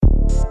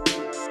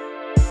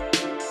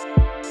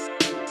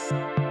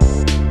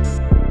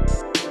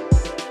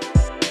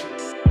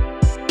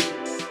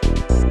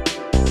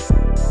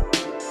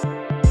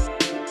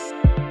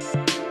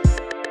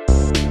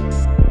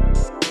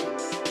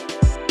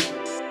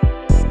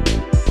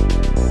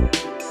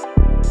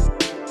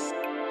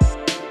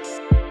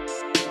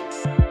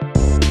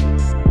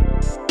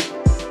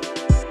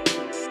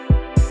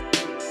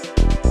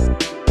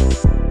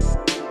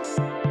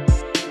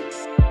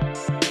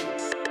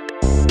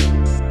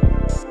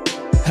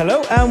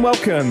Hello and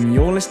welcome.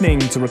 You're listening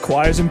to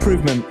Requires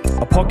Improvement,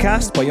 a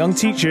podcast by young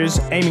teachers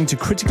aiming to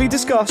critically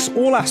discuss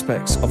all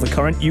aspects of the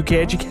current UK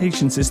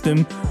education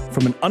system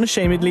from an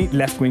unashamedly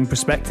left-wing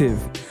perspective.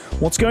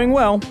 What's going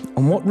well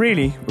and what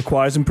really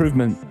requires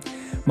improvement.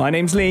 My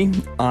name's Lee.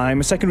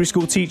 I'm a secondary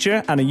school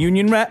teacher and a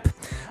union rep,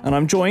 and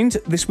I'm joined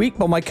this week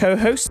by my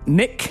co-hosts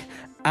Nick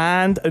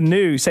and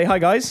Anu. Say hi,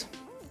 guys.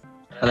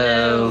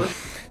 Hello.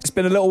 It's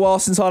been a little while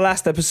since our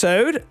last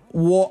episode.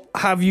 What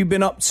have you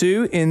been up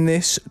to in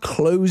this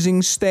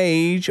closing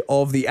stage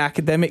of the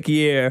academic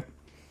year?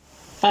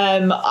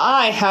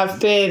 I have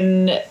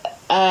been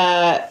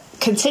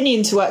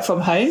continuing to work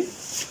from home,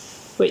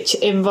 which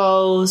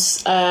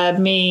involves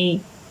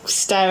me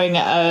staring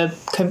at a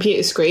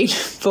computer screen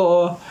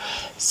for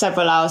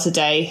several hours a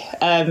day,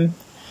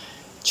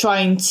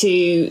 trying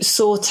to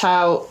sort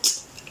out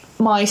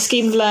my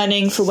scheme of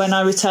learning for when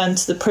I return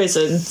to the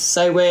prison.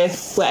 So we're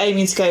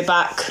aiming to go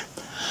back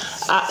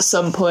at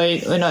some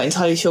point. We're not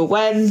entirely sure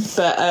when,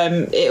 but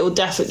it will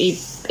definitely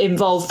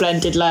involve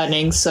blended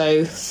learning.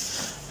 So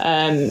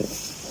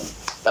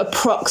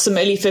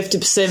approximately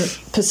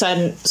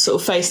 50%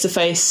 sort of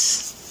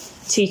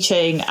face-to-face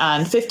teaching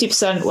and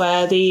 50%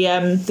 where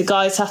the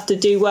guys have to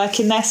do work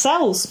in their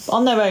cells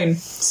on their own.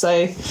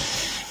 So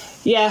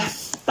yeah,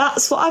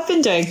 that's what I've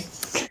been doing.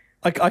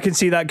 I can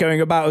see that going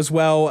about, as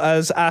well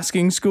as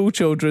asking school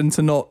children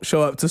to not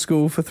show up to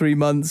school for 3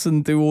 months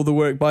and do all the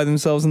work by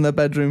themselves in their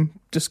bedroom.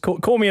 Just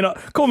call me an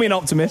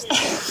optimist.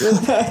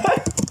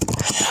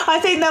 I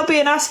think there'll be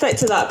an aspect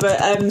to that,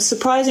 but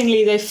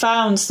surprisingly, they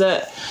found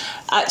that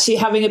actually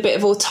having a bit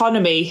of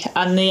autonomy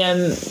and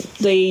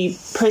the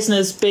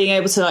prisoners being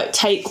able to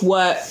take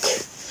work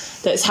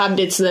that's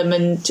handed to them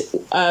and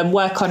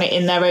work on it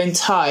in their own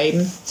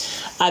time,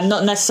 and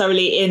not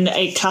necessarily in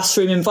a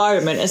classroom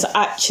environment, has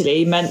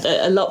actually meant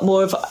that a lot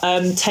more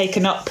have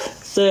taken up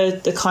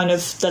the kind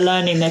of the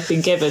learning they've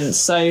been given.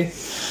 So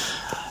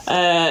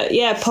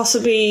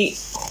possibly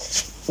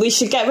we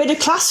should get rid of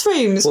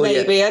classrooms.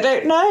 Maybe. Yeah. I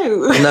don't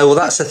know. No, well,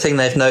 that's the thing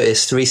they've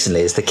noticed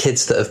recently is the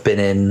kids that have been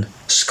in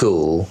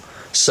school,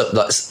 so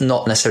that's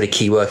not necessarily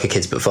key worker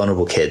kids but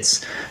vulnerable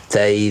kids,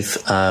 they've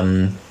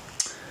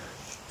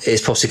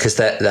it's possibly because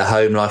their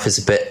home life is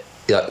a bit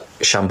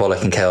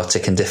shambolic and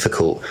chaotic and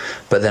difficult,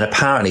 but then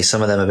apparently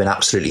some of them have been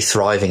absolutely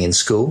thriving in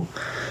school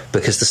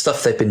because the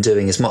stuff they've been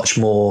doing is much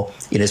more,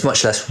 is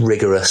much less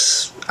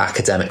rigorous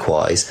academic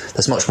wise.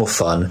 There's much more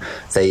fun.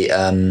 They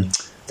don't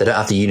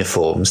have the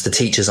uniforms. The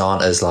teachers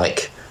aren't as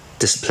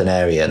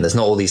disciplinarian. There's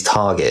not all these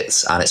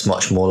targets, and it's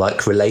much more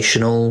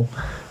relational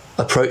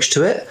approach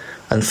to it.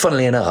 And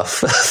funnily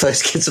enough,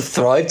 those kids have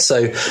thrived.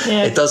 So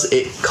yeah.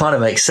 It kind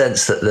of makes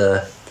sense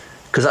that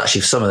because actually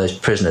for some of those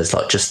prisoners,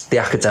 just the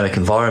academic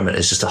environment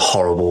is just a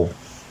horrible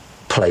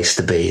place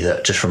to be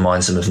that just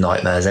reminds them of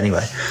nightmares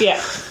anyway. Yeah.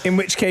 In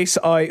which case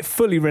I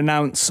fully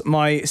renounce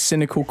my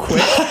cynical quip.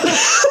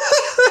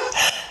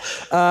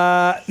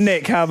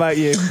 Nick, how about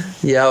you?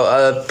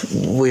 Yeah,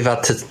 we've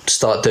had to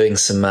start doing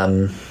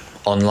some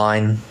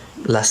online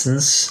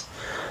lessons,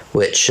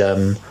 which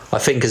I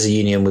think as a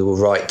union we will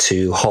write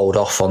to hold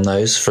off on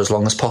those for as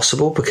long as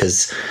possible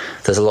because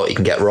there's a lot you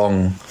can get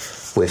wrong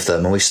with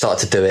them, and we've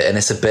started to do it, and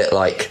it's a bit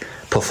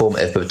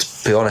performative, but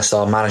to be honest,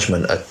 our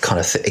management are kind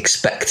of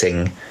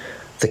expecting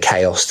the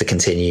chaos to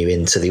continue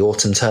into the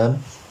autumn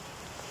term.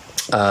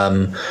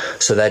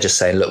 So they're just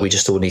saying, look, we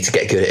just all need to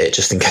get good at it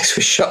just in case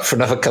we're shut for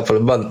another couple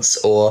of months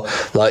or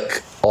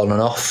on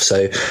and off.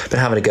 So been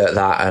having a go at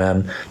that,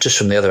 and just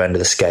from the other end of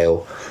the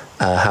scale,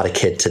 had a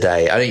kid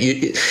today.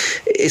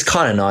 It's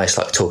kind of nice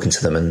talking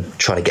to them and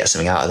trying to get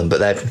something out of them,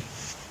 but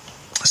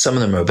some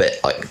of them are a bit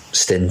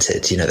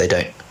stinted. They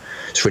don't.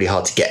 It's really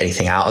hard to get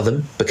anything out of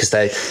them because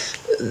they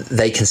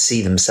can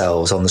see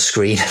themselves on the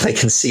screen. They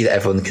can see that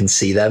everyone can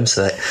see them,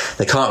 so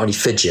they can't really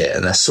fidget,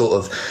 and they're sort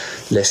of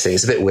listening.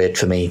 It's a bit weird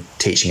for me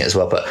teaching it as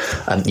well, but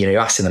you're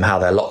asking them how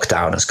their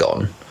lockdown has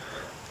gone.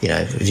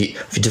 Have you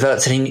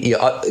developed any?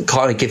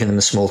 Kind of giving them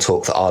the small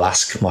talk that I'll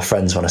ask my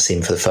friends when I see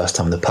them for the first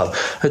time in the pub.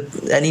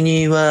 Any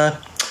new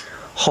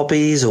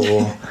hobbies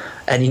or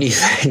any new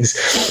things?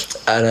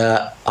 And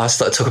I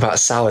started talking about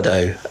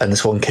sourdough, and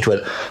this one kid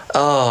went,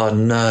 "Oh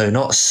no,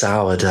 not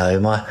sourdough.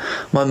 My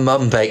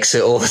mum bakes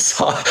it all the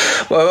time.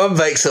 My mum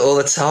bakes it all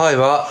the time.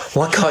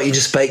 Why can't you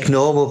just bake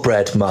normal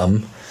bread,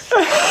 mum?"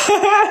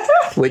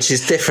 Which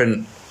is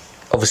different.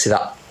 Obviously,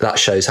 that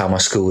shows how my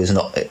school is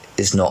not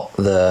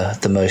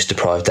the most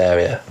deprived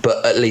area.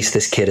 But at least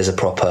this kid is a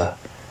proper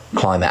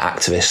climate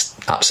activist,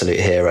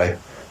 absolute hero,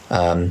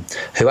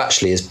 who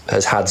actually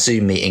has had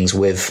Zoom meetings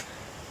with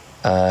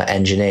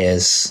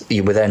engineers,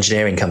 with an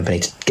engineering company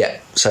to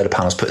get solar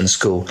panels put in the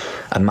school,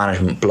 and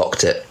management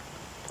blocked it,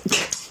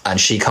 and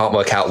she can't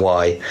work out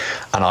why,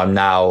 and I'm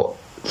now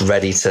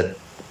ready to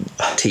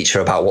teach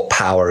her about what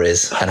power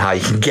is and how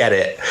you can get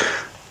it.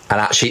 And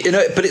actually,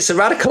 but it's a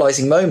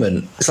radicalizing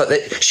moment. It's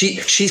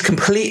she's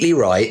completely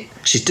right.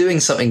 She's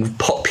doing something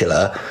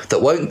popular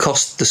that won't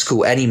cost the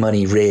school any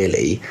money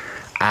really,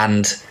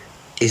 and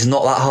is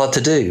not that hard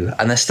to do,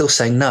 and they're still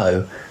saying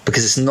no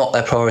because it's not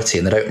their priority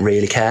and they don't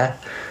really care.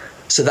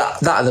 So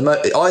that at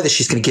the either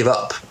she's going to give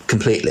up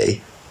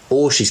completely,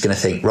 or she's going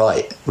to think,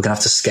 right, we're going to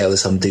have to scale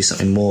this up and do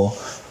something more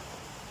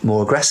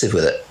aggressive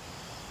with it,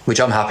 which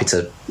I'm happy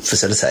to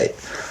facilitate.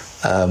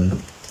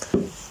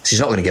 She's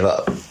not going to give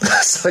up.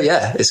 So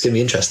yeah, it's going to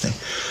be interesting.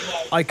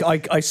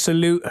 I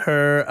salute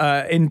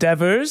her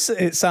endeavours.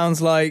 It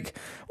sounds like,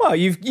 well,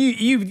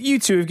 you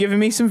two have given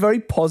me some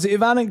very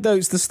positive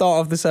anecdotes to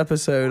start off this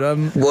episode.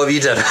 What have you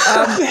done?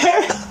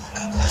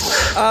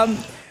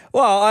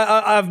 Well,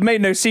 I've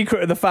made no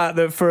secret of the fact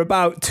that for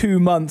about 2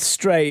 months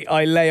straight,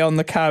 I lay on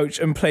the couch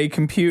and play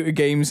computer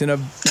games in a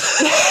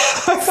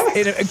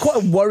quite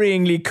a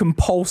worryingly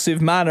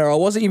compulsive manner. I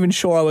wasn't even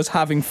sure I was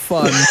having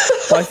fun,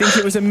 but I think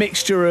it was a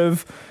mixture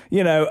of,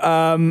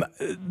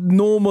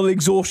 normal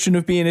exhaustion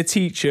of being a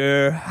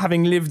teacher,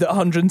 having lived at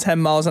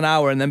 110 miles an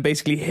hour and then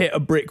basically hit a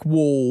brick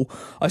wall.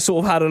 I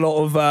sort of had a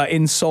lot of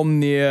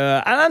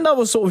insomnia, and I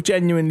was sort of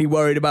genuinely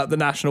worried about the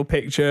national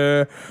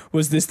picture.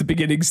 Was this the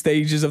beginning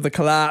stages of the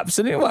collapse?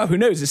 And well, who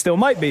knows? It still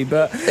might be,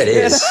 but it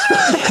is.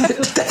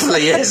 It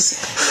definitely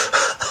is.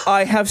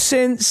 I have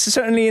since,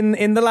 certainly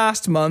in the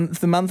last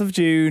month, the month of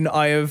June,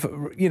 I have,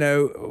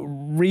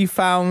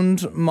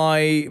 refound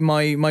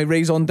my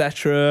raison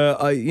d'etre.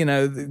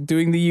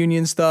 Doing the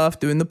union stuff,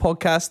 doing the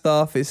podcast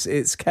stuff.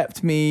 It's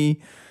kept me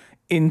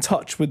in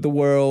touch with the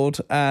world,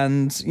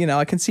 and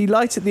I can see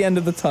light at the end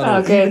of the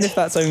tunnel, even if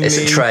that's only. It's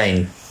a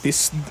train.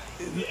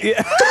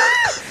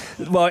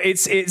 Well,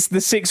 it's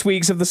the 6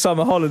 weeks of the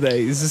summer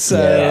holidays,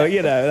 so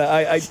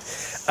I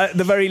at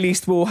the very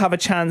least we'll have a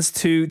chance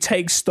to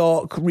take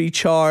stock,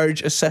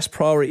 recharge, assess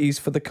priorities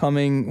for the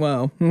coming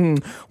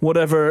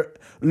whatever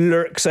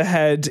lurks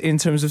ahead in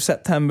terms of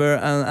September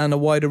and a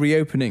wider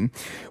reopening.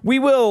 We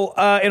will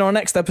in our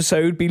next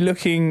episode be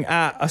looking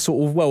at a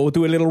sort of, we'll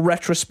do a little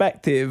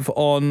retrospective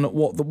on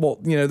what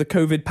the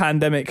COVID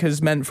pandemic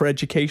has meant for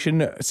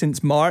education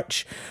since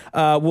March.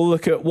 We'll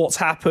look at what's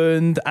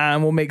happened,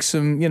 and we'll make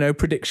some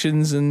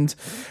predictions and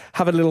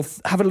have a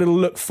little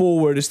look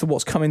forward as to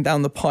what's coming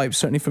down the pipe,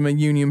 certainly from a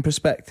union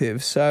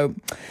perspective. So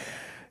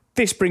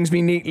this brings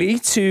me neatly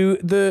to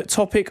the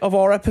topic of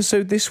our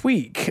episode this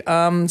week.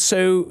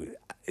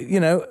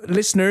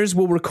 Listeners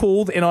will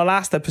recall that in our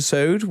last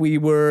episode, we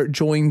were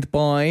joined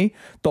by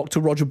Dr.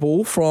 Roger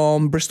Ball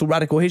from Bristol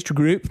Radical History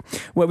Group,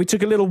 where we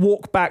took a little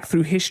walk back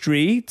through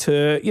history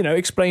to,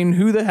 explain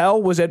who the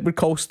hell was Edward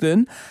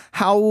Colston,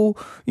 how,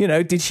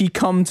 did he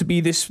come to be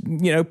this,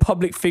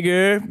 public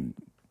figure,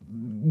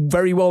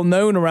 very well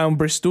known around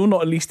Bristol,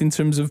 not at least in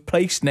terms of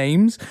place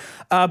names.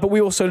 But we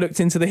also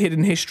looked into the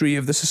hidden history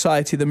of the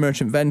Society of the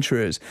Merchant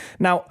Venturers.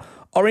 Now,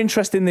 our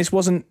interest in this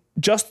wasn't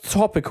just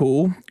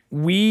topical.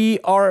 We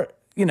are,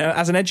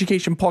 as an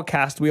education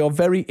podcast, we are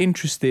very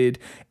interested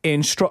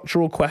in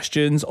structural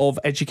questions of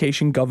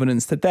education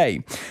governance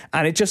today.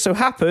 And it just so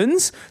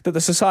happens that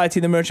the Society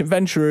of the Merchant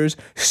Venturers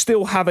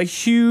still have a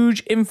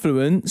huge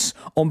influence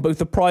on both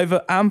the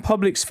private and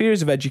public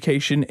spheres of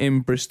education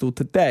in Bristol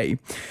today.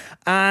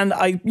 And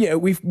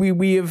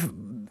we have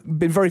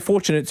been very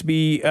fortunate to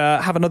be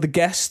have another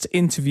guest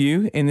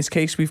interview. In this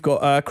case, we've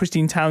got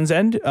Christine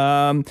Townsend,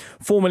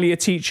 formerly a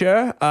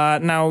teacher.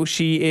 Now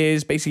she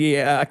is basically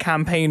a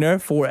campaigner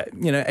for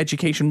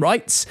education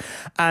rights,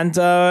 and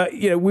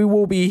we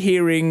will be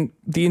hearing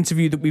the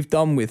interview that we've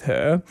done with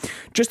her.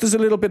 Just as a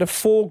little bit of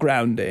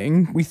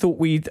foregrounding, we thought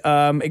we'd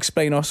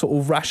explain our sort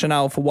of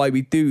rationale for why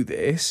we do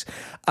this,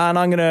 and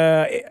I'm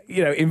gonna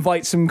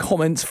invite some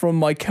comments from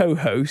my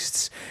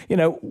co-hosts.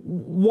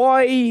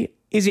 Why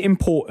is it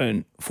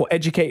important for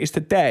educators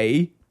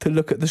today to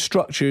look at the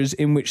structures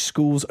in which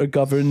schools are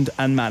governed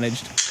and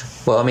managed?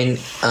 Well, I mean,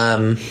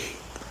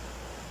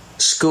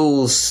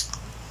 schools,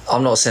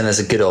 I'm not saying there's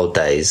a good old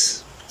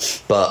days,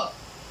 but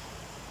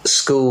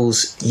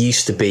schools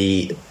used to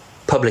be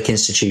public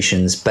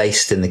institutions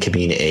based in the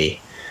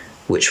community,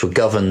 which were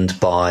governed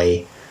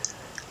by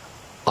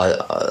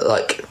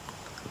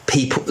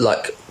people,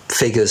 like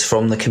figures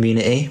from the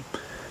community,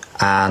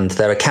 and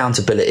their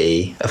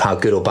accountability of how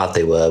good or bad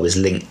they were was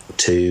linked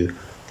to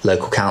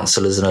local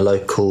councillors and a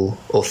local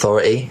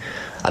authority,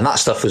 and that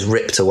stuff was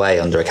ripped away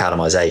under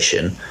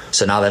academisation.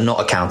 So now they're not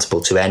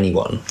accountable to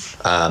anyone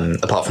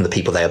apart from the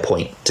people they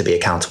appoint to be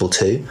accountable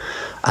to.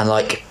 And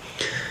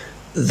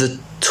the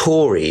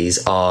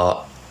Tories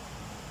are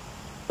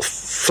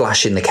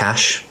flashing the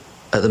cash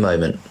at the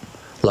moment.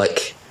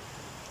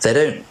 They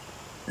don't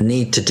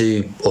need to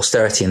do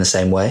austerity in the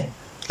same way.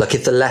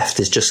 If the left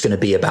is just going to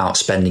be about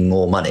spending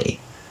more money,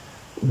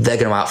 they're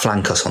going to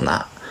outflank us on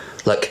that.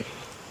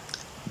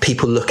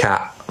 People look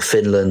at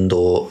Finland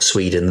or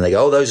Sweden and they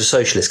go, oh, those are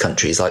socialist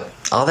countries. Are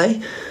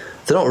they?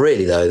 They're not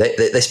really, though.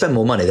 They spend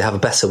more money. They have a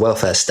better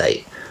welfare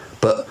state.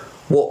 But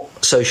what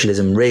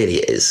socialism really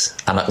is,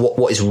 and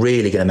what is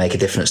really going to make a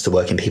difference to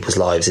working people's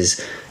lives, is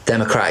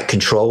democratic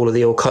control of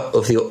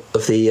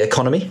the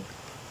economy,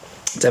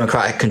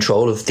 democratic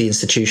control of the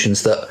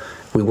institutions that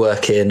we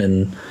work in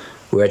and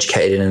we're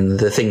educated in, and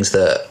the things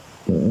that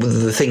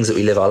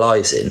we live our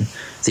lives in.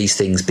 These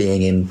things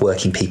being in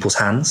working people's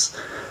hands.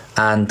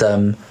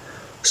 And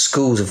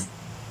schools have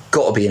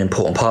got to be an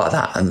important part of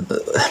that. And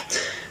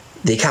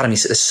the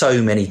academies, there's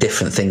so many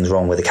different things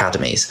wrong with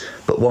academies,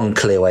 but one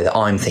clear way that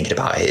I'm thinking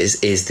about it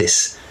is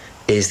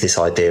this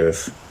idea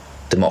of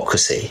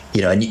democracy,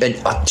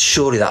 and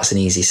surely that's an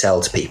easy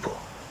sell to people.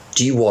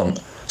 Do you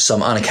want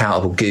some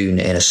unaccountable goon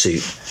in a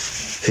suit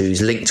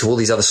who's linked to all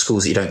these other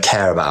schools that you don't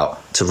care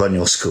about to run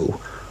your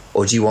school,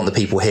 or do you want the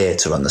people here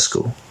to run the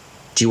school?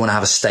 Do you want to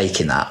have a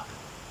stake in that,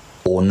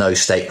 or no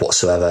stake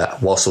whatsoever,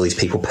 whilst all these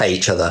people pay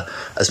each other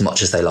as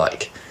much as they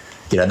like?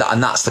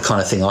 And that's the kind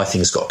of thing I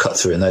think has got cut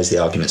through, and those are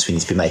the arguments we need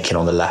to be making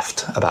on the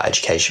left about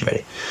education,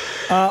 really.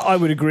 I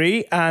would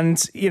agree.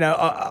 And,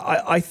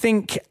 I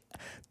think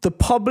the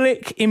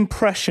public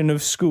impression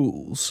of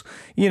schools,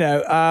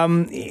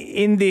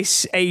 in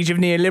this age of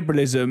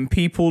neoliberalism,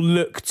 people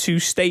look to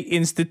state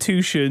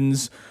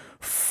institutions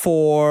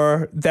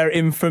for their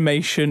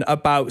information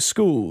about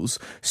schools.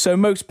 So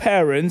most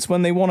parents,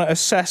 when they want to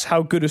assess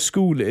how good a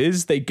school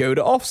is, they go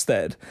to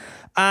Ofsted.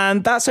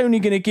 And that's only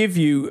going to give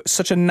you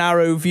such a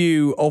narrow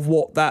view of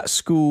what that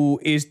school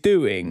is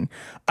doing.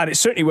 And it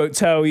certainly won't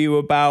tell you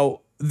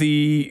about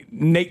the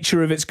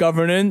nature of its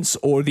governance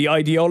or the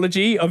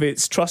ideology of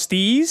its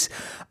trustees.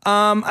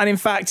 And in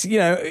fact,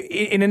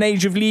 in an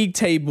age of league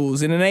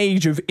tables, in an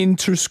age of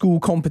inter-school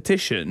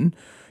competition,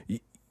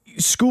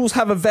 schools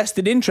have a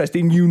vested interest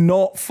in you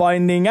not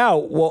finding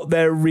out what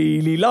they're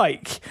really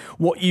like.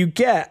 What you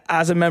get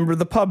as a member of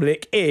the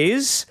public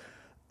is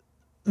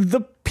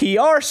the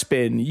PR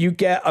spin. You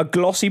get a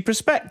glossy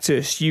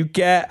prospectus. You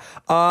get,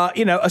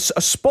 a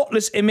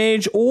spotless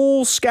image.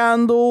 All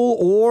scandal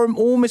or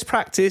all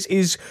mispractice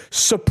is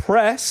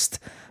suppressed,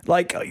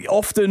 like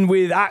often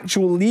with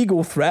actual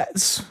legal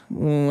threats.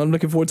 I'm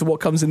looking forward to what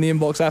comes in the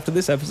inbox after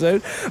this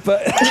episode.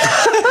 But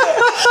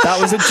that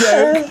was a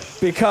joke,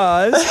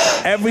 because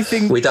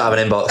everything... We don't have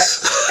an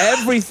inbox.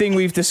 Everything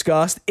we've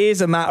discussed is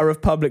a matter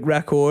of public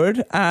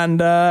record. And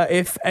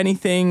if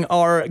anything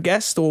our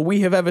guest or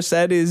we have ever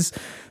said is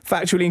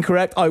factually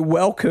incorrect, I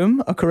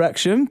welcome a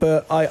correction,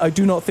 but I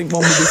do not think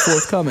one will be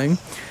forthcoming.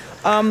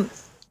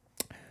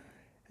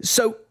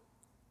 So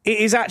it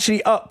is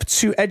actually up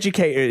to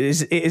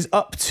educators, it is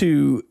up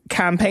to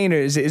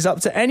campaigners, it is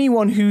up to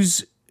anyone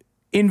who's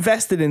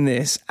invested in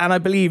this, and I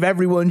believe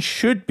everyone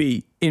should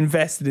be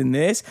invested in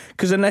this,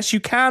 because unless you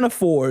can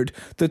afford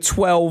the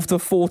 12 to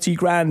 40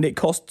 grand it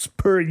costs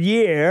per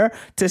year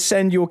to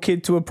send your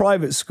kid to a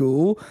private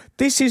school,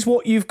 this is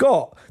what you've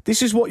got.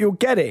 This is what you're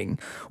getting.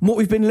 What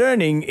we've been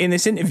learning in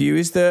this interview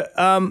is that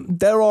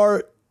there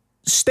are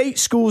state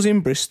schools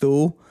in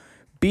Bristol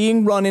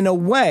being run in a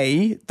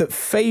way that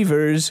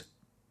favours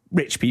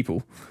rich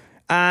people.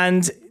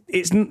 And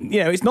it's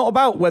not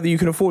about whether you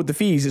can afford the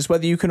fees. It's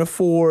whether you can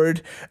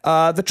afford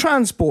the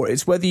transport.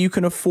 It's whether you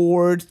can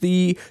afford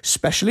the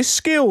specialist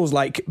skills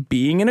like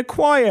being in a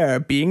choir,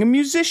 being a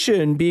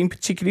musician, being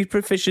particularly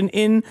proficient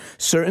in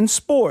certain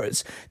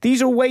sports.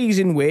 These are ways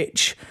in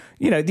which,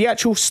 the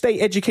actual state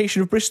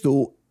education of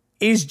Bristol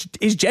is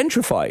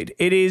gentrified.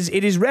 It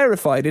is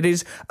rarefied. It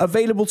is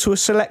available to a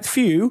select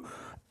few,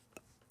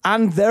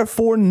 and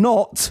therefore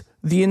not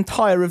the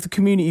entire of the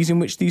communities in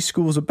which these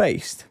schools are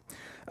based.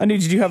 Anu,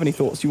 did you have any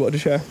thoughts you wanted to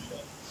share?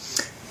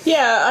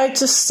 Yeah, I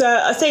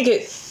think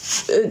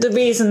the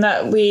reason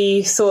that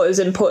we thought it was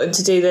important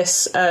to do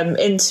this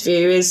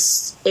interview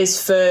is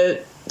for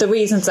the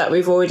reasons that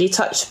we've already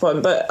touched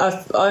upon. But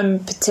I'm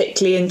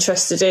particularly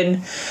interested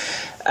in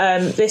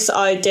this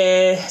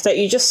idea that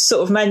you just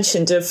sort of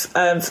mentioned of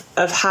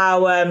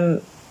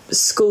how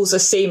schools are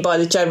seen by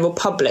the general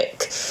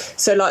public.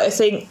 So, I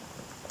think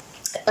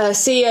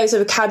CEOs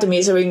of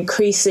academies are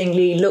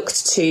increasingly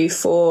looked to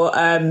for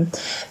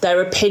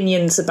their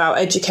opinions about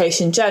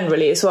education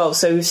generally as well.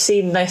 So we've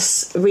seen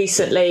this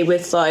recently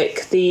with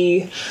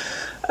the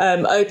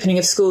opening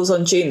of schools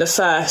on June the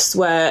 1st,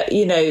 where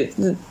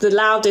the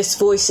loudest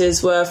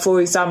voices were,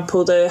 for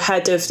example, the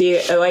head of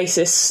the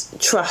Oasis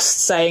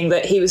Trust saying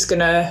that they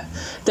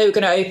were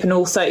going to open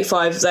all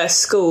 35 of their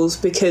schools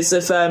because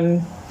of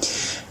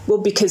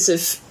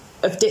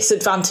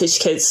disadvantaged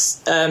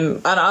kids.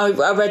 And I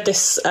read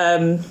this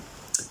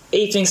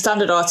Evening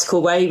Standard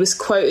article where he was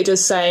quoted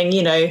as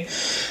saying,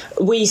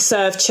 we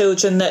serve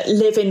children that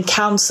live in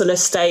council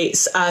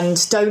estates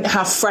and don't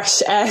have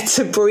fresh air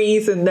to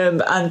breathe in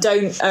them, and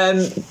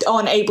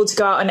aren't able to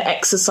go out and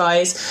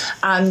exercise,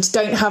 and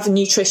don't have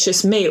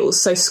nutritious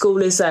meals. So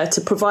school is there to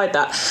provide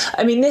that.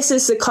 I mean, these are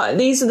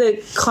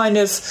the kind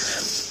of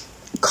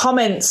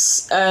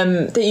comments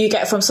that you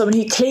get from someone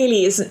who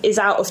clearly is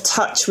out of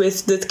touch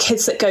with the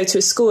kids that go to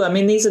a school. I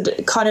mean, these are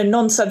the kind of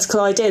nonsensical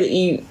idea that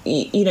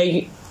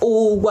you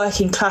all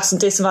working class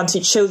and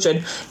disadvantaged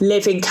children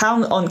living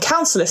on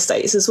council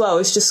estates as well.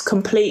 It's just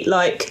complete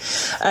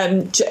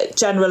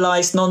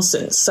generalised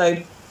nonsense. So,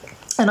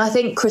 and I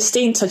think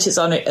Christine touches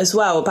on it as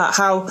well about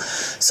how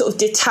sort of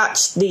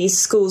detached these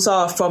schools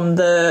are from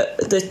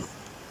the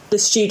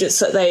students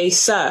that they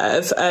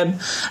serve, and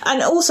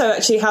also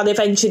actually how they've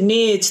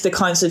engineered the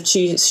kinds of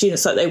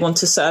students that they want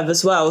to serve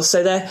as well.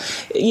 So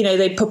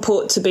they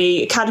purport to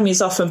be,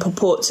 academies often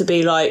purport to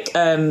be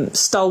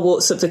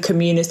stalwarts of the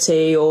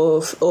community,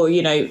 or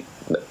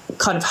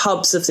kind of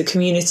hubs of the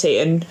community,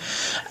 and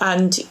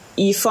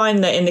you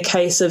find that in the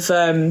case of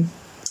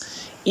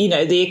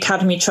the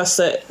Academy Trust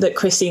that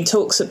Christine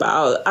talks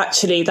about,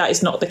 actually that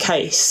is not the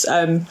case,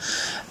 and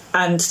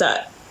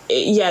that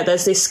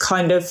there's this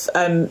kind of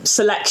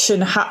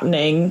selection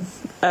happening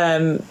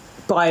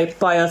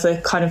by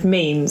other kind of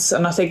means,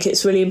 and I think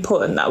it's really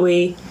important that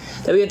we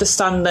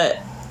understand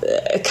that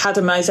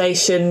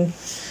academisation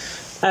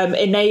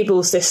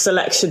enables this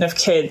selection of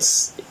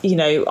kids,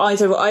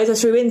 either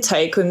through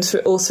intake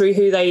or through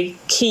who they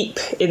keep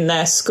in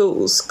their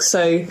schools.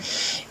 So,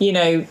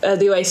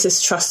 the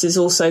Oasis Trust is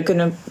also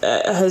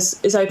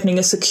is opening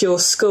a secure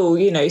school.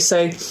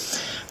 So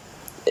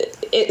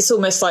it's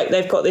almost like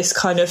they've got this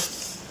kind of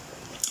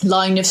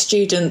line of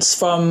students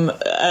from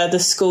the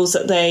schools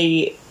that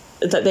they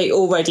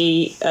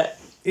already.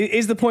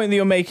 Is the point that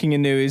you're making,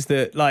 Anu, is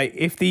that like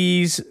if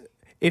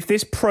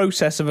this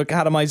process of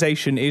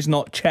academisation is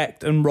not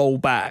checked and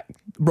rolled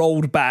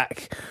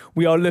back,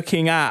 we are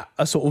looking at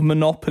a sort of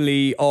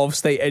monopoly of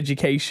state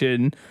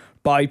education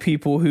by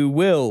people who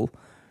will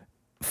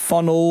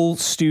funnel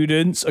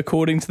students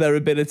according to their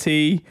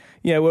ability.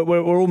 We're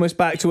almost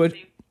back to a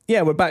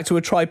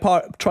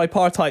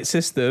tripartite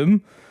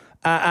system,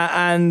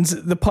 and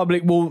the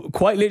public will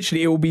quite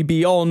literally, it will be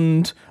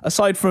beyond,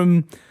 aside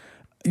from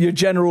your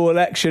general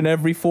election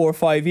every 4 or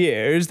 5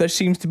 years, there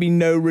seems to be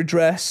no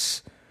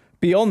redress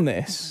beyond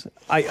this.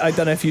 I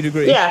don't know if you'd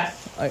agree.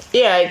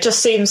 It just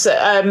seems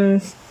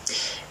that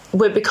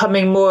we're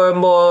becoming more and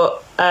more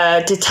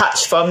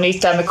detached from these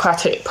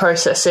democratic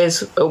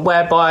processes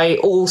whereby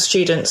all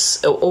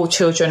students, all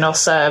children are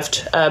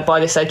served by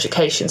this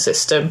education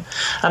system,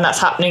 and that's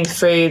happening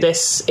through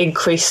this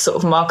increased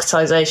sort of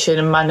marketisation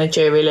and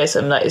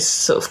managerialism that is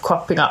sort of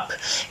cropping up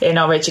in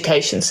our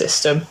education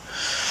system.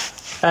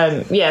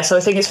 So I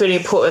think it's really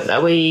important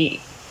that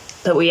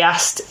we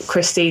asked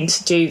Christine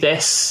to do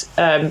this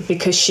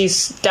because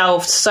she's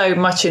delved so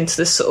much into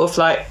the sort of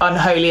like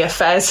unholy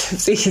affairs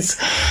of these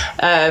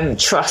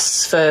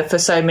trusts for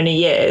so many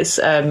years,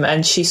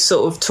 and she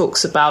sort of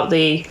talks about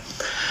the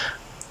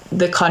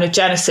kind of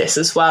genesis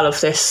as well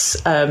of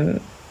this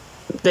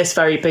this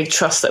very big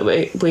trust that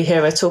we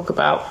hear her talk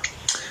about.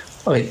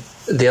 I mean,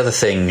 the other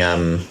thing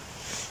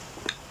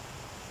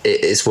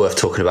it's worth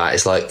talking about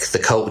is like the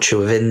culture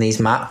within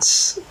these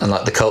mats, and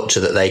like the culture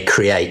that they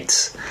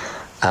create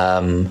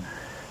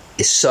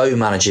is so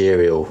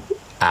managerial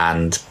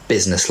and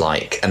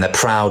business-like, and they're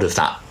proud of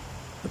that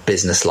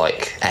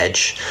business-like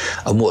edge.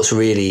 And what's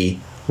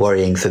really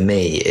worrying for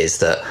me is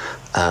that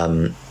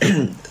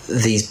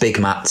these big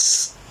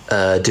mats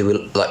are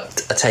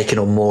taking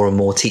on more and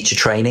more teacher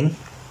training.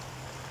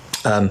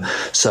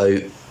 So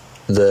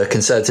the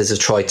Conservatives have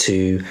tried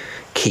to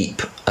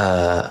keep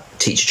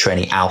teacher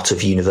training out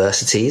of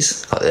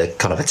universities, like they're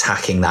kind of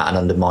attacking that and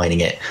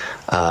undermining it,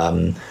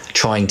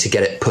 trying to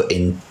get it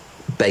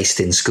based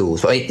in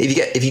schools. But I mean,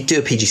 if you do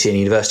a PGC in a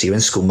university, you're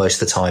in school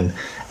most of the time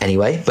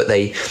anyway. But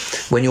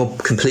when you're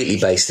completely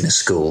based in a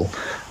school,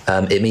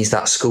 it means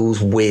that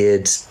school's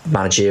weird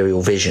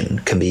managerial vision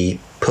can be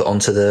put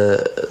onto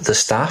the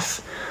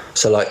staff.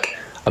 So like,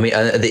 I mean,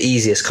 the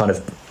easiest kind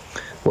of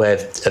way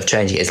of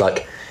changing it is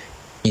like,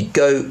 you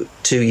go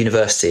to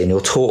university and you're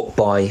taught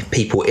by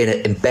people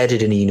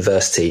embedded in a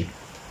university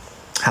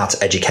how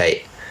to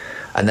educate,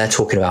 and they're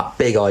talking about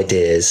big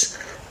ideas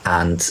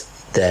and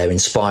they're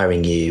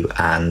inspiring you,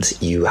 and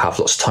you have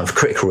lots of time for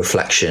critical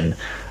reflection,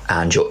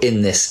 and you're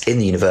in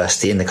the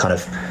university, in the kind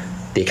of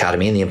the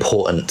academy, in the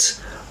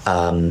important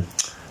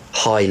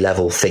high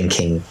level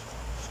thinking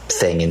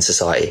thing in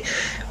society.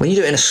 When you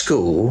do it in a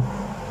school,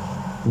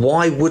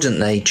 why wouldn't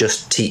they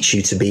just teach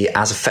you to be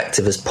as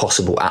effective as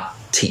possible at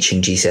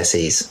teaching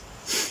GCSEs?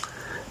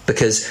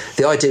 Because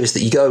the idea is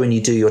that you go and you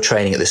do your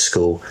training at this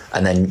school,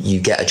 and then you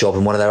get a job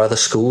in one of their other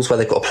schools where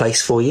they've got a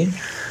place for you.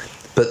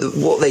 But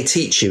what they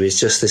teach you is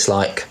just this,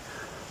 like,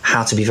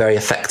 how to be very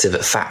effective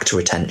at fact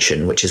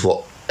retention, which is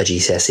what a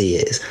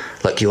GCSE is.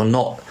 Like, you're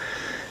not...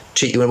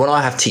 When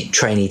I have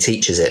trainee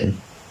teachers in,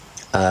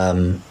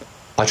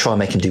 I try and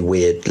make them do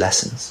weird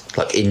lessons,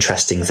 like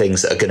interesting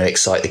things that are going to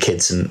excite the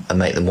kids and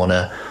make them want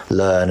to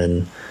learn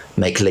and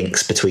make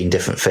links between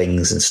different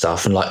things and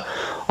stuff. And like,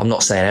 I'm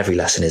not saying every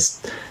lesson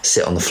is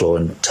sit on the floor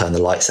and turn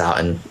the lights out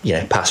and,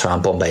 pass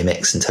around Bombay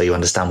mix until you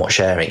understand what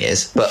sharing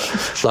is. But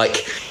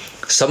like,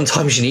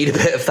 sometimes you need a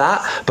bit of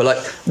that. But like,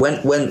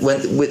 when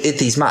with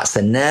these mats,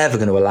 they're never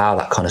going to allow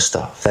that kind of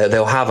stuff.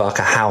 They'll have like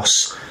a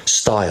house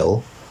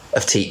style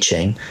of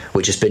teaching,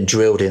 which has been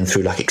drilled in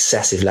through like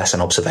excessive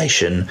lesson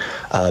observation,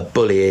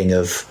 bullying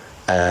of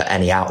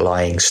any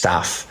outlying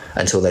staff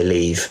until they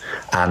leave,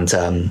 and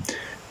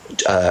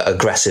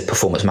aggressive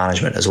performance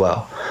management as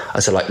well.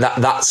 And so like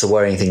that's a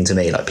worrying thing to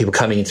me, like people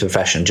coming into the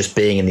profession just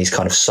being in these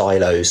kind of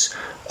silos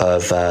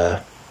of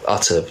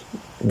utter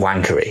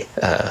wankery,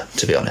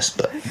 to be honest.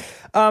 But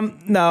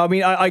no, I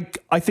mean,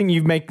 I think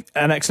you've made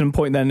an excellent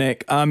point there,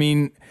 Nick. I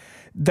mean,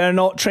 they're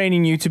not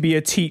training you to be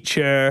a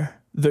teacher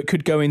that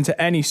could go into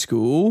any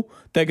school.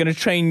 They're going to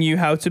train you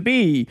how to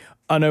be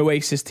an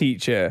Oasis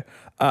teacher,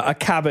 a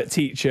Cabot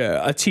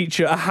teacher,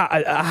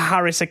 a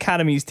Harris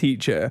Academies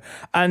teacher.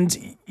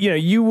 And,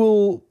 you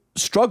will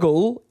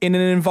struggle in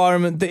an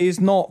environment that is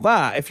not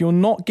that. If you're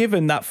not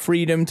given that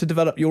freedom to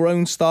develop your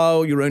own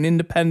style, your own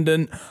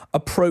independent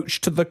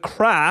approach to the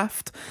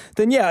craft,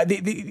 then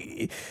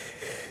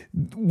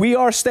we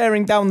are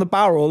staring down the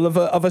barrel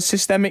of a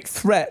systemic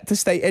threat to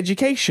state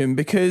education,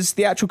 because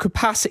the actual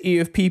capacity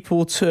of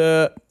people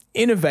to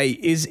innovate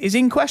is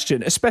in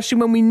question, especially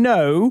when we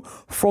know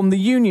from the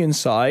union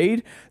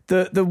side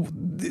that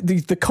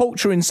the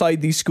culture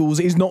inside these schools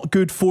is not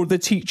good for the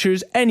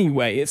teachers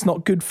anyway. It's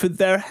not good for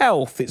their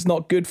health. It's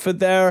not good for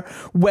their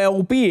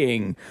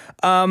well-being.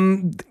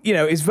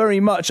 It's very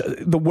much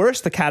the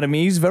worst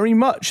academies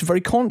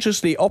very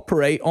consciously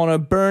operate on a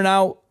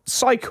burnout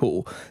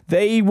cycle.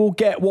 They will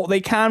get what they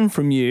can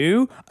from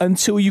you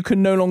until you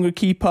can no longer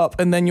keep up,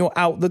 and then you're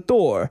out the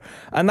door.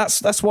 And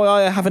that's why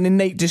I have an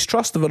innate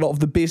distrust of a lot of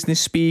the business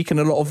speak and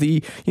a lot of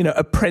the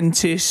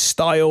apprentice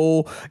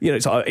style,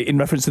 it's in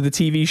reference to the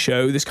TV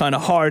show, this kind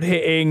of hard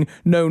hitting,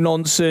 no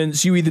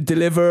nonsense, you either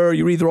deliver,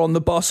 you're either on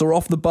the bus or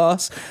off the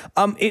bus.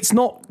 It's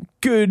not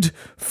good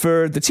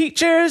for the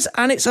teachers,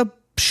 and it's a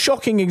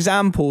shocking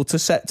example to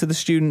set to the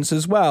students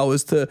as well,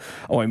 as to,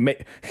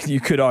 you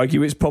could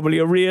argue it's probably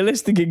a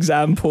realistic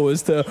example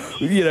as to,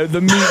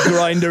 the meat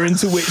grinder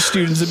into which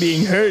students are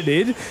being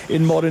herded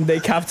in modern day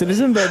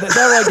capitalism. But there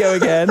I go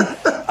again.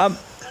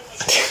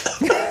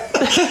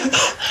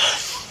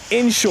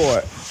 In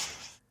short,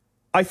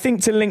 I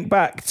think to link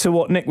back to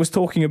what Nick was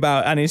talking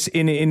about and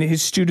in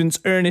his students'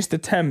 earnest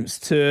attempts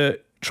to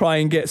try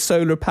and get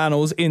solar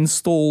panels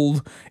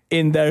installed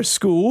in their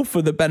school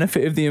for the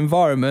benefit of the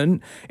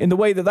environment, in the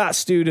way that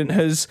student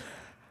has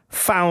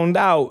found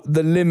out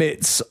the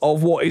limits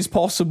of what is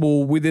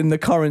possible within the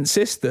current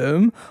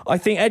system, I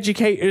think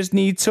educators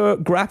need to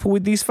grapple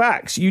with these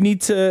facts. You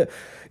need to,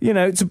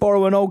 to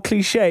borrow an old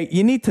cliche,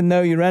 you need to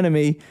know your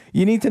enemy.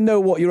 You need to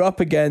know what you're up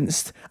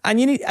against. And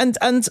you need,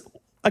 and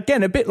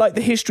again, a bit like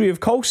the history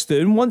of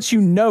Colston, once you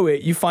know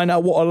it, you find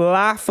out what a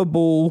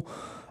laughable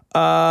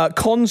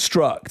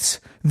construct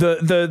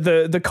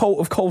the cult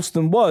of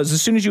Colston was.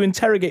 As soon as you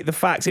interrogate the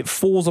facts, it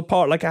falls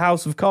apart like a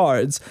house of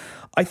cards.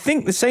 I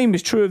think the same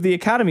is true of the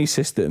academy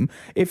system.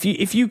 If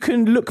you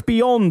can look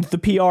beyond the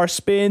PR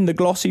spin, the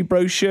glossy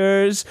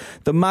brochures,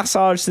 the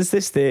massage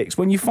statistics,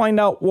 when you find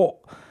out what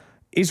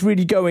is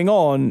really going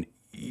on,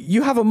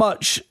 you have a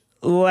much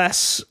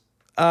less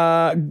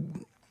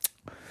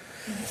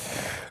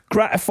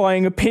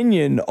gratifying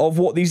opinion of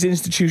what these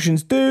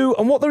institutions do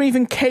and what they're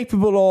even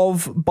capable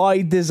of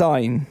by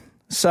design.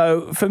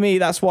 So for me,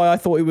 that's why I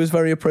thought it was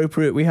very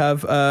appropriate we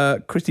have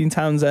Christine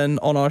Townsend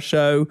on our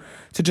show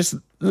to just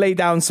lay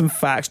down some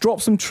facts,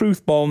 drop some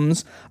truth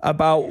bombs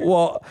about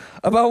what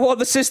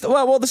the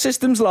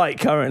system's like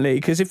currently.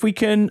 Because if we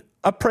can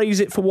appraise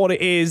it for what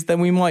it is,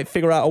 then we might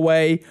figure out a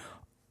way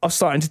of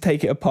starting to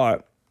take it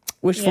apart.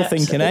 Wishful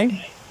thinking,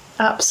 eh?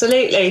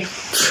 Absolutely.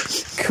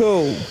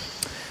 Cool.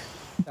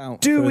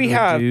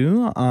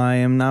 I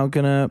am now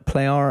going to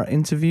play our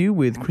interview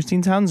with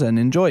Christine Townsend.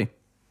 Enjoy.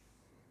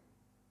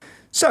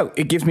 So,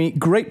 it gives me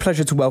great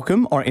pleasure to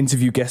welcome our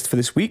interview guest for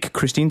this week,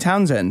 Christine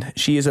Townsend.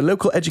 She is a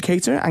local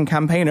educator and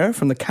campaigner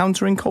from the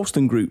Countering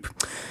Colston group.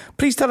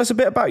 Please tell us a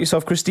bit about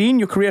yourself, Christine,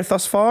 your career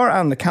thus far,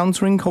 and the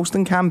Countering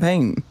Colston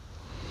campaign.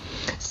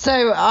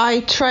 So, I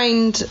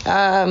trained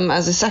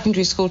as a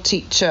secondary school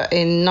teacher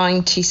in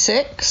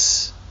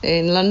 '96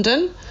 in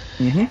London.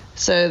 Mm-hmm.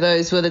 So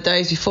those were the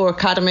days before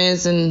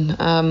academies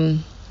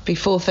and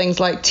before things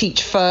like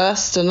Teach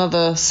First and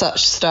other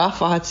such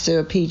stuff. I had to do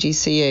a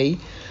PGCE.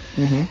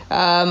 Mm-hmm.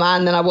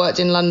 And then I worked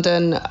in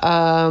London,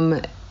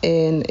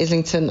 in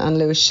Islington and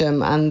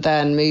Lewisham, and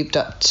then moved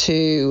up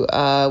to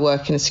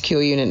work in a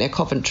secure unit near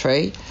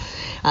Coventry.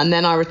 And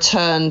then I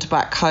returned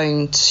back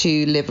home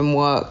to live and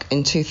work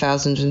in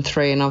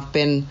 2003, and I've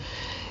been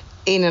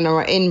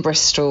in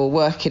Bristol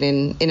working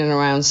in and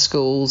around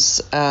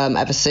schools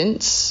ever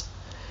since.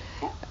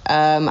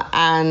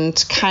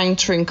 And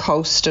Countering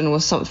Colston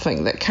was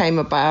something that came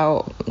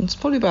about, it's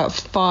probably about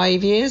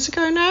 5 years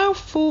ago now,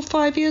 4 or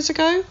 5 years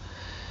ago.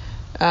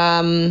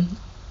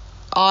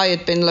 I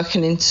had been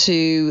looking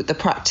into the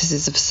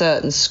practices of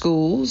certain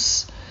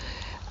schools,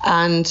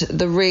 and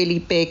the really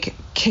big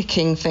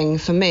kicking thing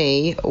for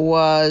me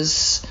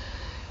was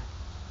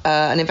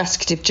an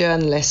investigative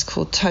journalist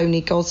called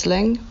Tony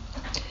Gosling.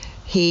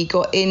 He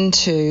got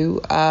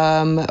into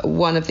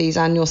one of these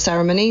annual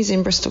ceremonies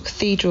in Bristol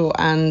Cathedral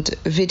and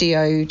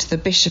videoed the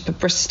Bishop of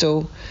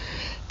Bristol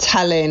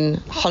telling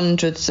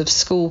hundreds of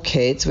school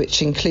kids,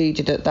 which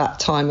included at that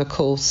time, of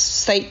course,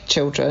 state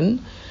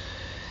children,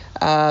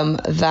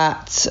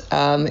 that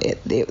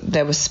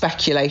there was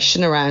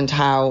speculation around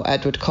how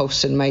Edward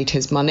Colston made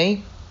his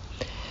money.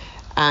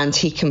 And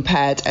he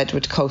compared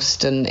Edward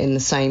Colston in the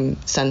same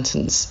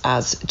sentence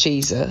as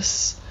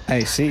Jesus.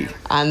 I see.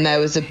 And there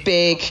was a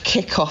big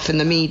kick-off in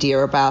the media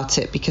about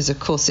it because, of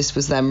course, this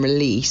was then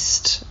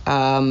released,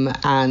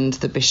 and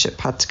the bishop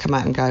had to come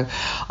out and go,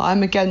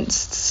 I'm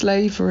against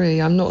slavery,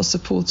 I'm not a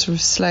supporter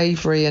of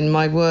slavery, and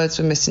my words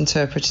were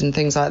misinterpreted and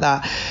things like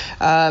that.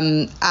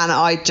 And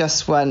I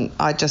just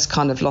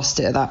kind of lost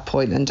it at that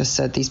point and just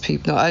said, these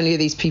people, not only are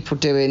these people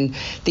doing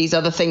these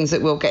other things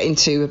that we'll get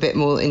into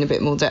in a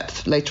bit more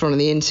depth later on in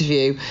the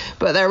interview,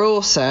 but they're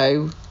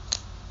also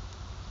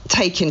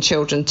taking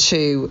children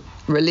to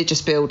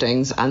religious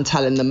buildings and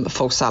telling them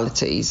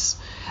falsalities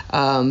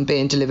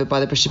being delivered by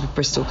the Bishop of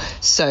Bristol.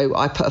 So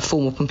I put a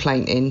formal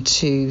complaint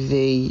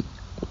into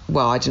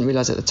I didn't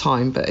realise at the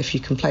time, but if you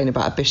complain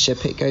about a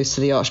bishop, it goes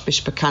to the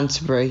Archbishop of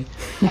Canterbury.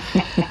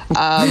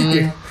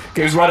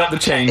 Goes right up the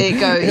chain.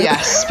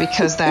 Yes,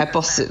 because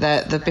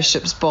the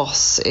bishop's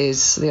boss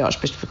is the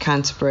Archbishop of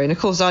Canterbury. And of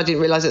course, I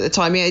didn't realise at the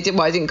time, it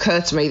didn't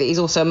occur to me that he's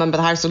also a member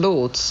of the House of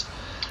Lords.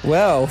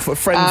 Well, for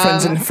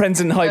friends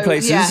in high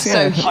places.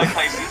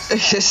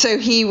 So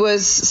he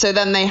was. So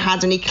then they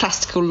had an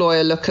ecclesiastical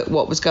lawyer look at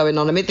what was going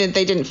on. I mean,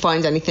 they didn't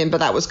find anything, but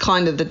that was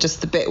kind of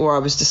the bit where I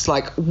was just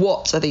like,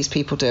 what are these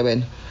people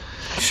doing?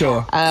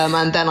 Sure.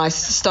 And then I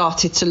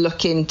started to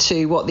look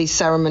into what these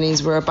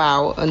ceremonies were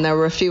about, and there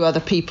were a few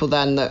other people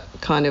then that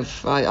kind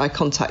of I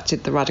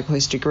contacted the Radical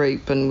History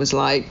group and was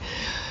like,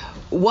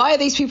 why are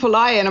these people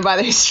lying about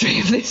the history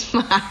of this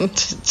man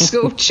to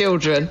school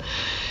children?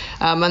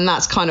 And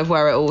that's kind of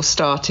where it all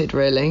started,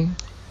 really.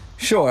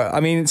 Sure.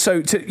 I mean,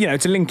 so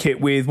to link it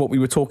with what we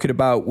were talking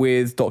about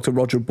with Dr.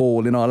 Roger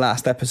Ball in our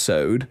last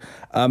episode,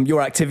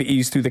 your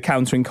activities through the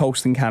Countering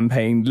Colston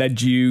campaign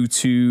led you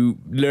to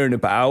learn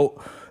about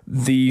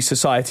the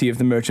Society of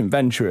the Merchant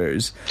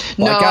Venturers.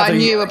 I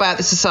knew about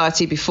the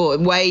society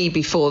way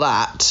before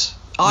that.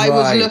 I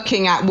was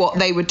looking at what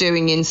they were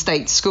doing in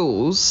state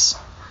schools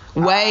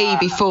way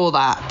before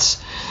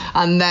that.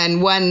 And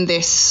then when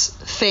this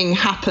thing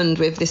happened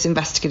with this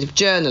investigative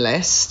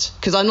journalist,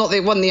 because I'm not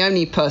the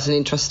only person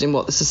interested in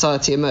what the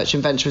Society of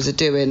Merchant Venturers are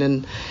doing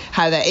and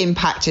how they're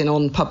impacting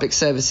on public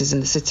services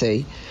in the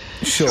city.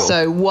 Sure.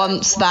 So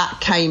once that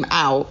came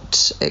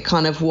out, it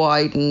kind of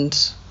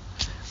widened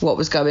what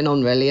was going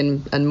on, really,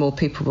 and more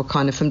people were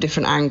kind of from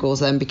different angles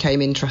then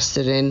became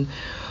interested in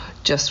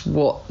just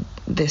what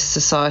this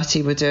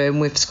society were doing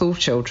with school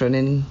children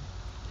in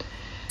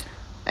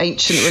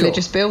ancient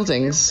religious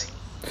buildings.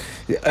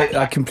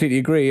 I completely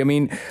agree. I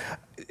mean,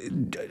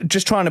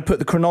 just trying to put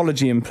the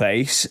chronology in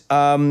place,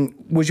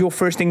 was your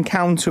first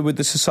encounter with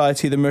the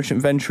Society of the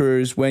Merchant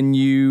Venturers when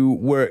you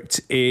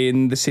worked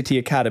in the City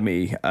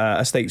Academy,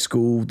 a state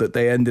school that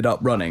they ended up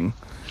running?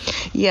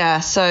 Yeah,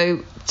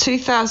 so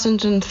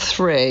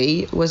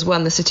 2003 was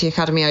when the City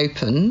Academy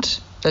opened.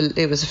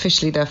 It was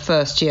officially their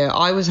first year.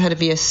 I was head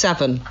of year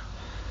 7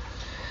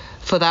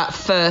 for that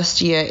first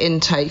year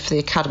intake for the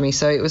academy,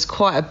 so it was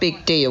quite a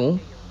big deal.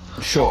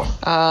 Sure.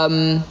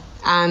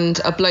 And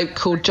a bloke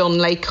called John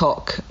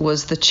Laycock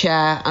was the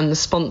chair and the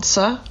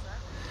sponsor.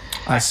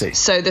 I see.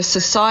 So the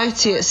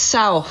society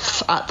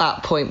itself at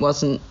that point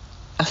wasn't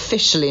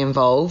officially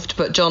involved,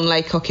 but John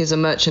Laycock is a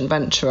merchant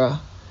venturer.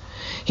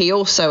 He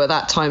also at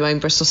that time owned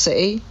Bristol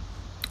City.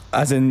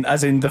 As in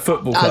the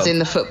football club? As in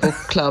the football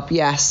club,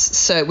 yes.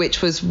 So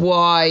which was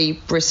why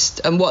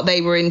Bristol, and what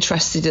they were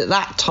interested at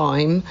that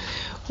time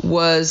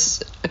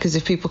was, because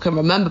if people can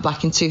remember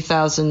back in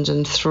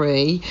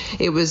 2003,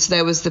 there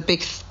was the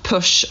big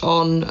push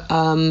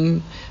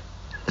on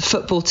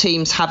football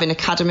teams having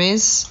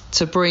academies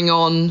to bring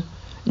on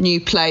new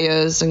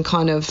players and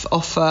kind of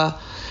offer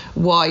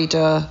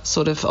wider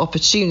sort of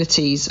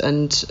opportunities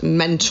and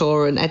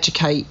mentor and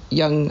educate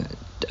young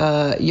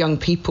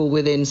people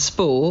within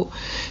sport.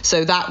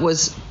 So that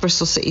was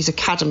Bristol City's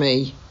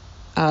academy,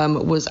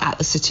 was at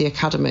the City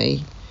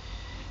Academy.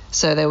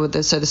 So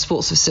the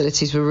sports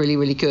facilities were really,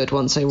 really good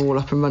once they were all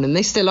up and running.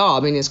 They still are.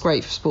 I mean, it's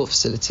great for sport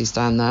facilities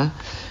down there.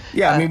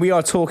 Yeah, I mean, we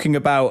are talking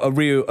about a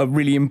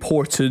really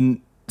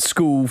important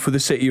school for the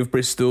city of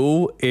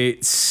Bristol.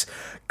 It's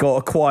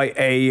got quite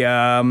a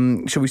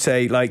shall we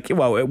say,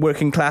 a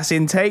working class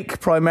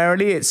intake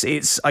primarily.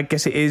 It's I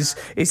guess it is.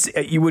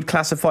 You would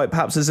classify it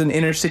perhaps as an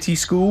inner city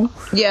school.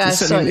 Yeah,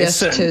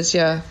 yes, it is.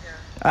 Yeah.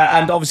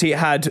 And obviously it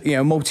had,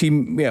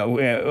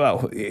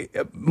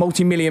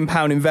 multi-million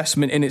pound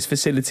investment in its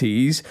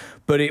facilities,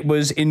 but it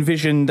was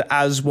envisioned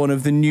as one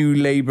of the new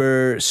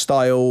Labour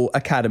style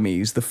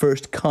academies, the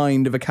first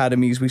kind of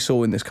academies we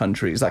saw in this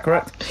country. Is that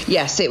correct?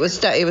 Yes, it was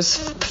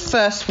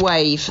first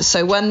wave.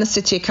 So when the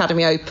City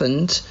Academy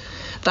opened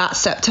that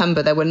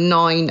September, there were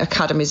 9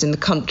 academies in the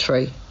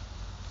country.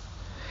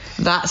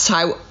 That's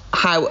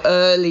how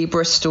early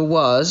Bristol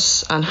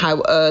was and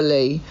how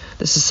early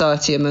the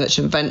Society of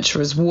Merchant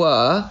Venturers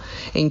were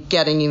in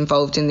getting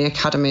involved in the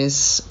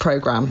Academies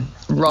programme.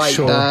 Right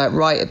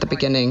at the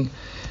beginning,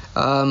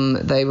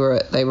 they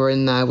were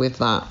in there with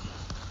that.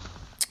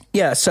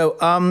 Yeah, so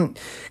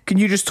can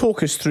you just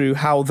talk us through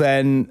how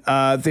then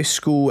this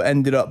school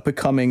ended up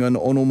becoming an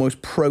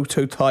almost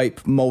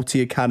prototype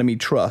multi-academy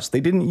trust?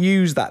 They didn't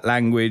use that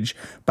language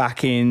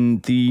back in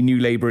the New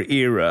Labour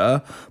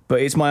era,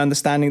 but it's my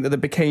understanding that it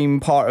became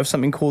part of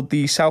something called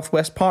the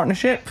Southwest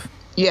Partnership?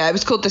 Yeah, it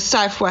was called the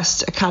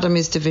Southwest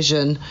Academies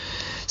Division.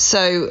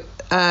 So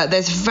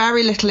there's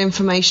very little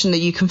information that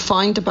you can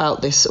find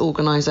about this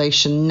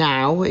organisation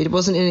now. It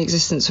wasn't in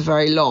existence for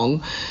very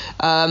long.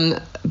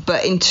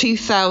 But in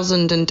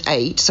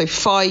 2008, so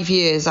 5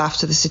 years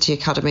after the City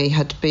Academy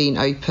had been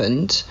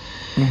opened,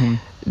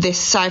 this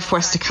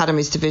Southwest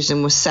Academies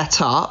Division was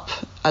set up,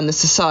 and the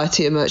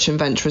Society of Merchant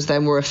Venturers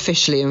then were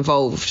officially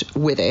involved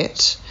with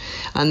it.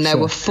 And there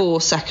were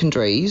 4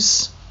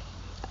 secondaries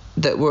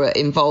that were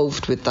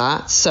involved with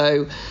that.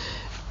 So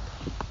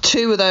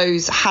 2 of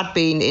those had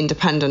been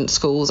independent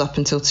schools up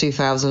until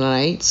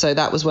 2008. So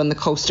that was when the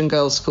Colston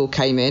Girls' School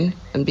came in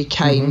and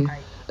became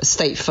a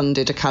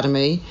state-funded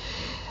academy.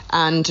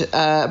 And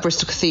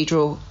Bristol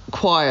Cathedral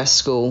Choir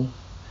School,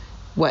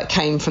 where it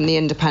came from the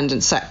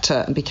independent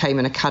sector and became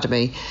an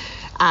academy.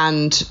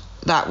 And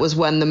that was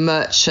when the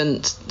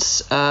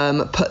merchants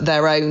put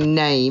their own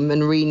name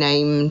and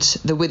renamed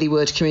the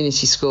Withywood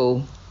Community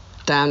School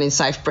down in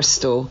South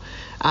Bristol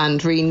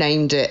and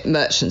renamed it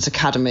Merchants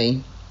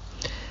Academy.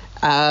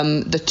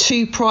 The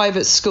 2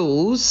 private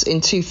schools in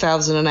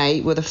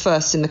 2008 were the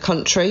first in the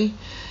country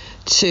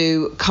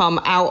to come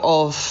out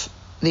of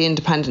the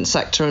independent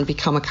sector and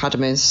become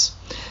academies.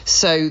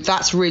 So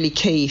that's really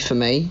key for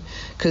me,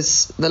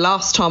 because the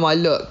last time I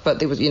looked,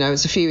 but it was, it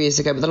was a few years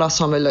ago, but the last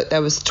time I looked,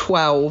 there was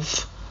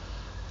 12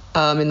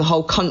 in the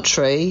whole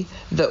country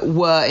that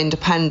were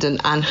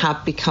independent and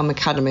had become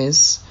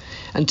academies.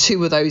 And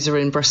 2 of those are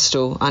in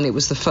Bristol, and it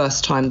was the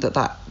first time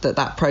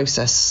that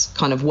process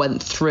kind of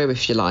went through,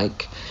 if you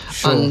like,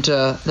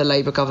 under the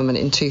Labour government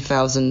in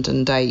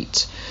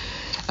 2008.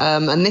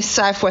 And this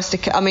Southwest,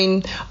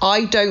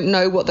 I don't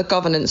know what the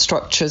governance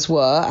structures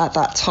were at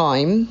that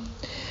time,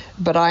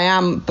 but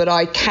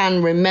I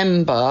can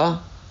remember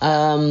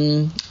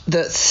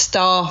that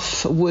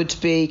staff would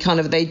be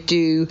they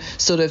do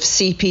sort of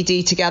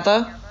CPD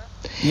together.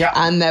 Yeah.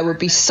 And there would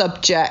be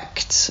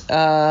subject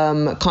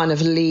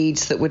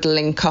leads that would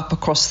link up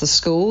across the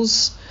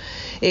schools.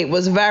 It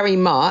was very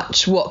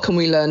much, what can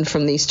we learn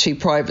from these 2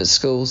 private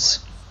schools?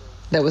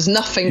 There was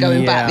nothing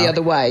going back the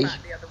other way.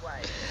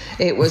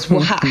 It was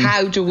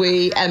how do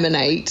we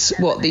emanate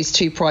what these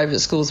 2 private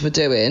schools were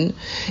doing,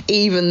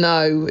 even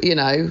though,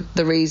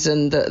 the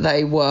reason that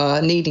they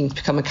were needing to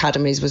become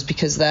academies was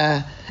because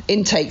their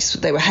intakes,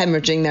 they were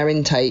hemorrhaging their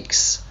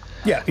intakes.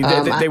 Yeah,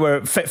 they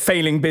were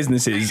failing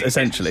businesses,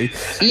 essentially.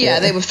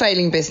 Yeah, they were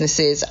failing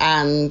businesses,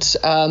 and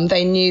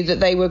they knew that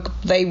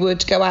they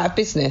would go out of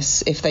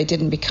business if they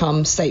didn't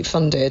become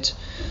state-funded.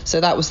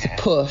 So that was the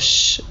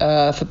push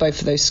for both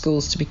of those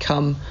schools to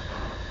become...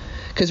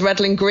 Because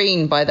Redland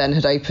Green by then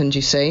had opened,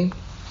 you see.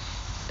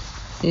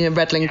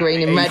 Redland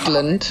Green in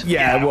Redland.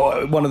 Yeah,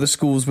 one of the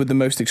schools with the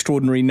most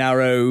extraordinary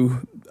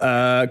narrow...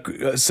 what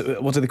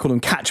do they call them?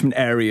 Catchment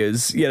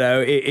areas.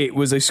 It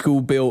was a school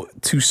built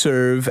to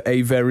serve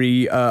a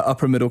very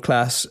upper middle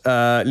class,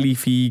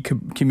 leafy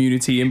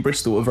community in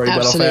Bristol, a very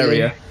well off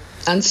area.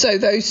 And so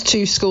those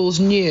 2 schools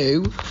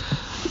knew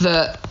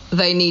that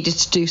they needed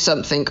to do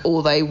something,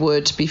 or they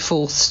would be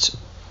forced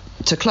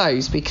to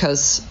close,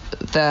 because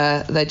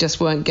they just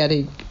weren't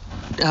getting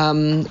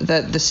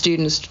the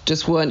students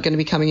just weren't going to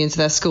be coming into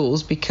their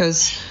schools,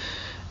 because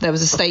there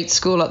was a state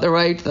school up the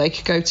road that they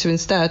could go to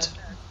instead.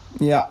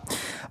 Yeah.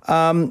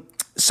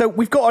 So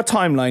we've got our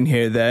timeline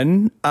here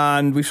then,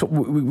 and we've sort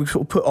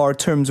of put our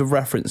terms of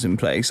reference in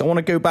place. I want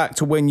to go back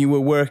to when you were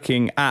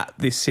working at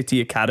this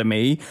City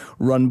Academy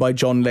run by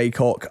John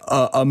Laycock,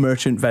 a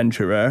merchant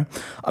venturer.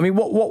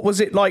 What was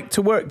it like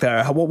to work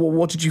there?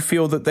 What did you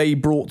feel that they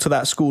brought to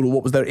that school, or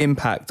what was their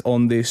impact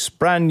on this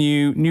brand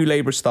new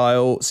Labour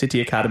style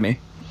City Academy?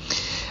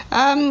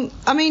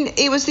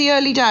 It was the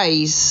early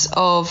days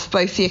of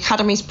both the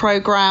Academies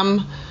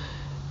programme.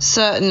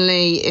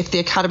 Certainly, if the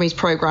Academies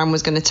programme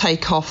was going to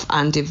take off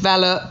and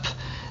develop,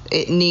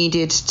 it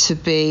needed to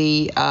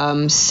be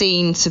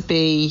seen to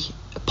be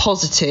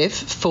positive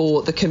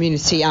for the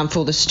community and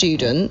for the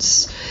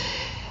students.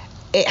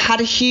 It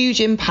had a huge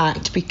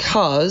impact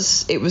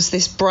because it was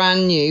this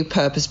brand new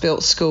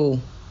purpose-built school.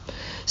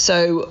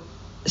 So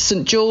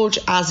St George,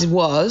 as it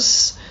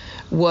was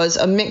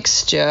a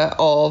mixture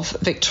of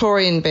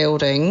Victorian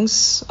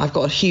buildings. I've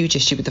got a huge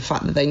issue with the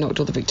fact that they knocked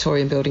all the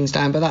Victorian buildings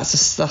down, but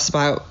that's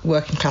about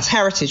working class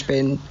heritage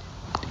being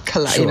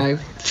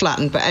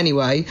flattened. But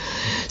anyway,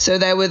 so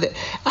there were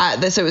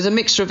so it was a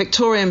mixture of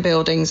Victorian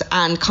buildings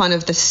and kind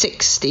of the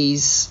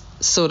 60s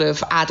sort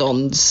of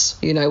add-ons,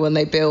 when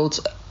they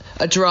build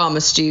a drama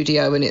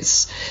studio, and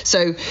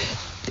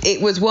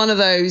it was one of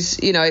those,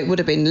 it would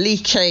have been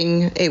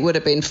leaking, it would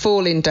have been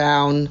falling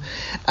down,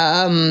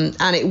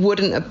 and it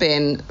wouldn't have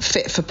been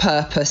fit for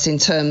purpose in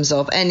terms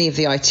of any of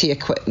the IT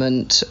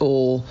equipment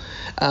or,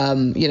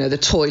 the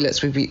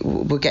toilets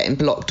were getting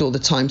blocked all the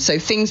time. So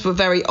things were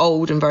very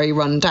old and very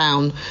run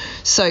down.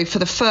 So for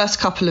the first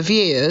couple of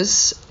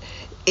years,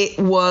 it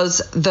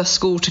was the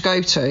school to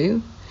go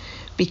to,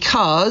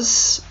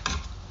 because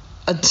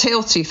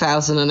until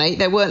 2008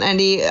 there weren't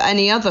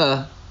any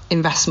other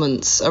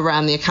investments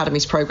around the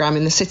Academies programme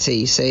in the city,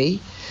 you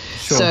see.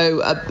 Sure.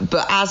 So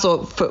but as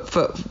of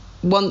for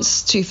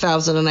once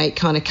 2008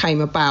 kind of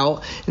came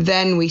about,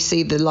 then we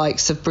see the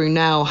likes of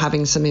Brunel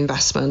having some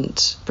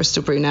investment.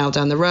 Bristol Brunel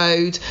down the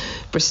road,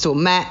 Bristol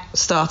Met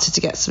started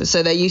to get some.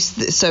 So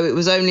so it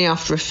was only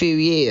after a few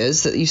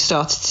years that you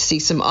started to see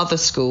some other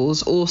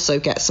schools also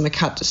get some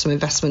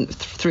investment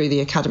through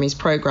the Academies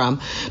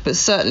programme. But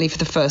certainly for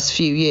the first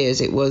few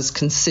years, it was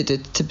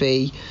considered to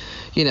be,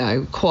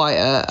 quite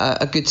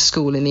a good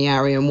school in the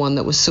area and one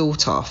that was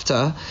sought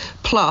after.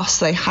 Plus,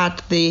 they had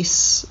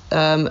this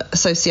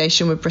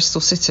association with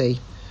Bristol City,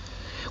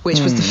 which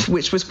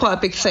was quite a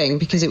big thing,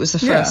 because it was the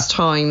first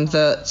time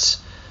that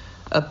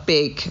a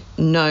big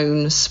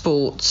known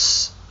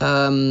sports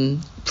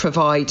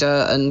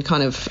provider and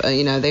kind of,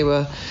 they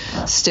were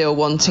still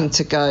wanting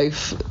to go.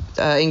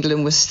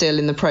 England was still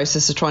in the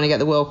process of trying to get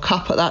the World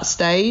Cup at that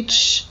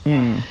stage.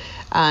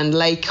 And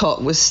Laycock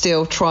was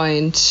still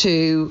trying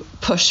to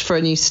push for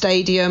a new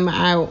stadium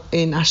out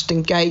in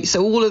Ashton Gate.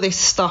 So all of this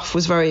stuff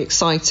was very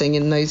exciting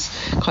in those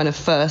kind of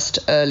first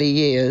early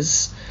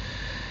years.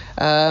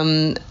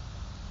 But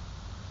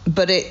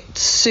it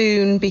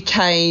soon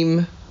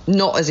became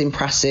not as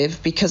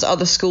impressive, because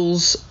other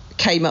schools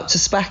came up to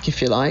spec, if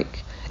you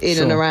like,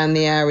 in and around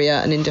the area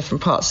and in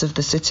different parts of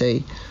the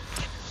city.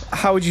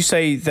 How would you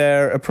say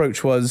their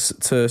approach was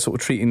to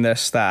sort of treating their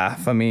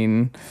staff? I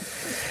mean,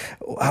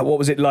 what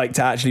was it like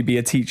to actually be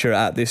a teacher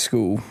at this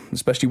school,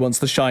 especially once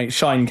the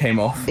shine came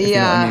off?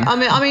 Yeah, I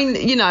mean,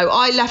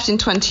 I left in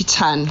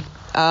 2010,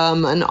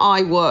 and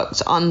I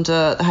worked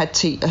under a head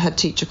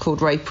teacher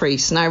called Ray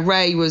Priest. Now,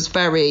 Ray was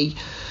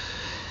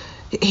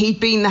he'd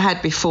been the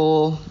head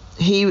before.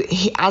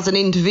 He as an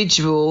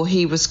individual,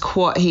 he was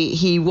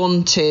he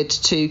wanted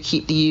to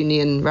keep the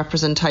union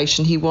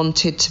representation. He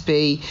wanted to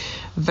be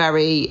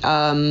very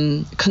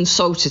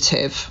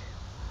consultative.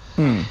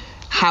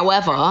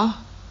 However,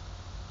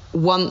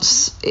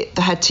 once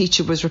the head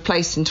teacher was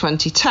replaced in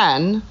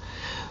 2010,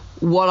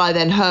 what I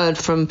then heard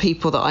from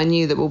people that I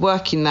knew that were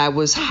working there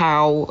was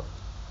how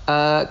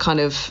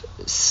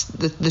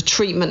the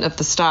treatment of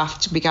the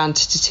staff began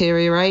to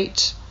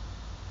deteriorate.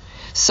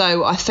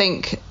 So I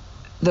think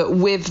that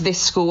with this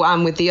school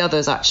and with the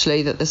others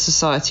actually that the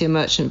Society of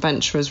Merchant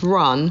Venturers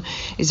run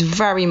is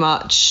very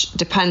much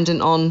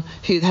dependent on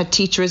who the head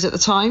teacher is at the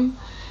time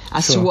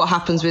as to what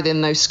happens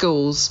within those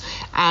schools.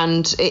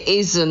 And it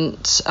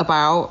isn't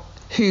about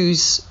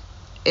who's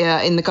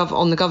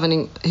governing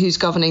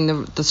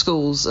the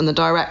schools, and the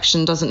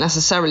direction doesn't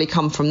necessarily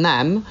come from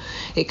them.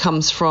 It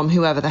comes from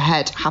whoever the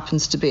head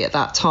happens to be at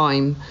that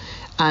time.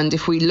 And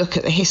if we look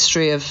at the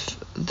history of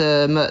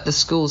the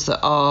schools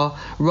that are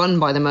run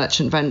by the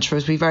Merchant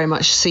Venturers, we very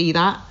much see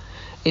that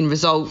in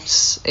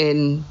results,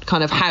 in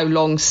kind of how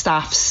long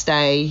staff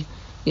stay,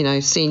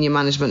 senior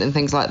management and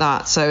things like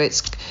that. So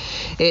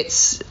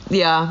it's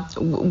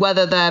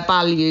whether their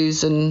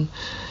values and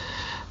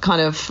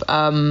kind of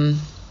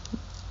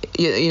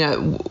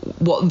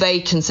what they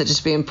consider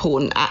to be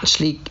important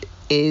actually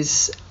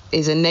is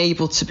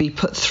enabled to be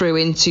put through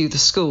into the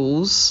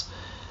schools.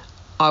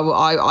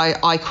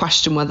 I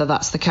question whether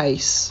that's the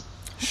case.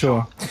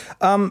 Sure.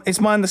 It's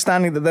my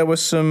understanding that there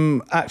was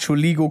some actual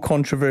legal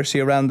controversy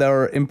around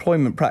their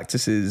employment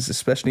practices,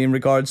 especially in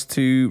regards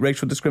to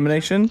racial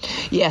discrimination.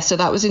 Yeah, so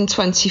that was in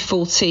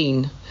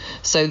 2014.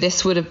 So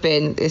this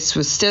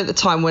was still at the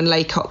time when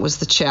Laycock was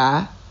the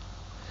chair.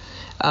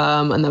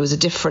 And there was a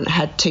different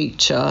head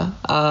teacher,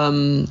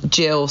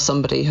 Jill,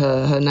 somebody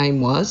her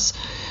name was.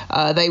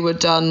 They were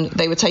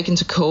taken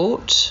to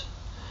court,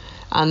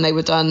 and they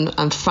were done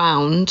and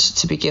found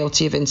to be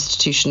guilty of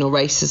institutional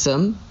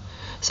racism.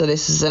 So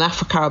this is an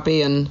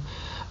Afro-Caribbean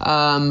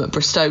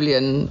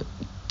Bristolian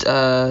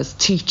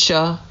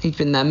teacher. He'd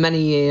been there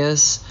many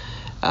years,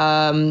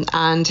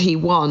 and he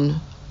won.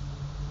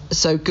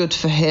 So good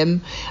for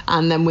him.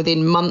 And then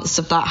within months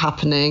of that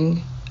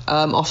happening,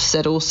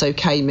 Ofsted also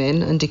came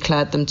in and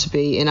declared them to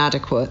be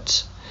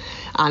inadequate.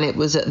 And it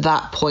was at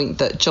that point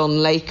that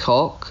John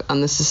Laycock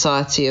and the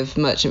Society of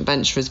Merchant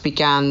Venturers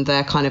began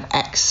their kind of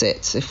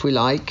exit, if we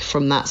like,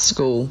 from that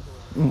school.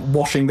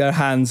 Washing their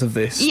hands of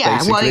this. Yeah,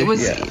 basically.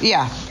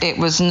 Well, it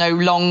was no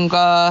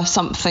longer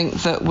something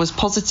that was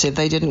positive.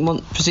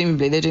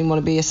 Presumably they didn't want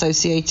to be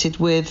associated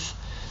with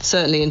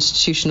certainly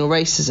institutional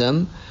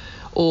racism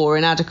or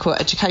inadequate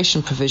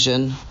education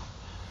provision.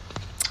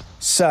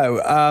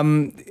 So,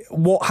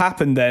 what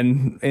happened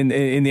then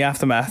in the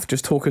aftermath?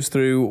 Just talk us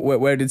through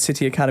where did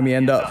City Academy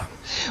end up?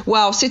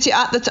 Well, City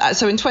by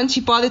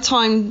the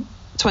time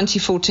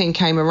 2014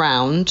 came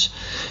around,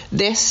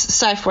 this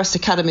Southwest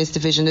Academies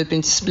division had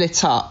been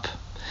split up.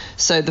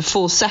 So the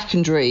 4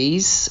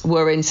 secondaries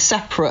were in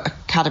separate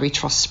academy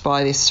trusts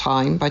by this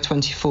time, by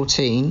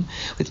 2014,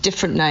 with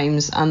different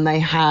names, and they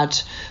had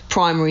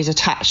primaries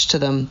attached to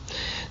them.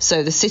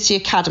 So the City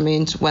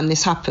Academy, when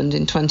this happened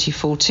in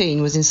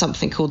 2014, was in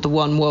something called the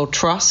One World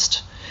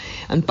Trust,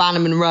 and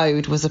Bannerman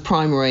Road was a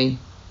primary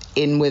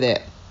in with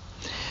it.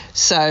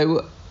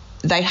 So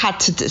they had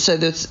to.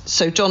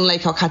 So John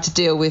Laycock had to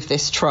deal with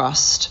this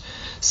trust.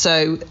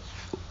 So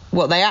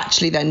what they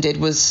actually then did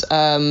was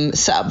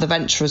set up the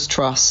Venturers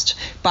Trust.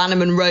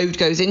 Bannerman Road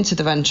goes into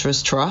the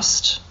Venturers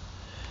Trust,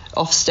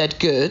 Ofsted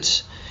Good,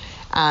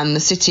 and the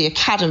City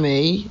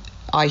Academy,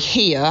 I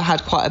hear,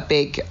 had quite a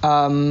big.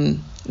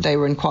 They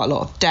were in quite a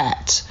lot of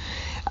debt,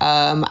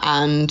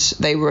 and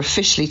they were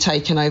officially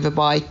taken over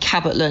by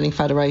Cabot Learning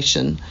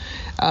Federation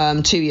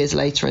 2 years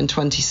later in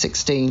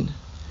 2016.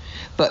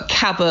 But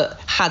Cabot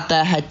had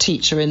their head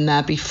teacher in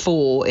there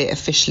before it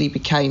officially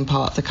became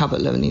part of the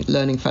Cabot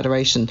Learning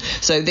Federation.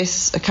 So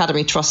this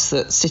academy trust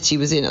that City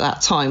was in at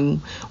that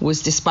time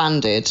was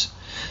disbanded.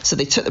 So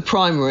they took the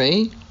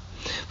primary,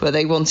 but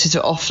they wanted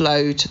to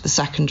offload the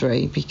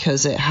secondary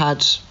because it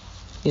had,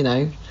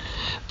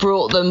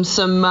 brought them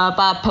some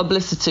bad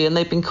publicity, and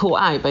they've been caught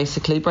out,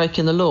 basically,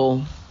 breaking the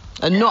law.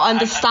 And not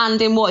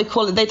understanding what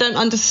equality... They don't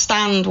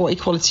understand what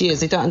equality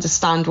is. They don't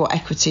understand what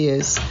equity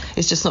is.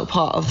 It's just not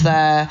part of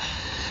their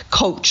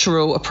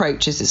cultural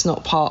approaches. It's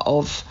not part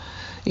of,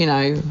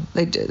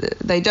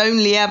 they'd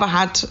only ever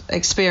had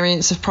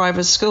experience of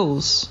private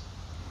schools.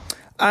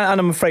 And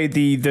I'm afraid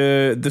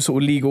the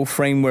sort of legal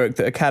framework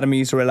that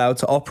academies are allowed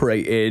to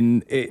operate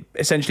in, it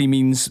essentially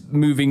means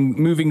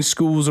moving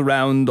schools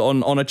around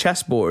on a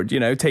chessboard,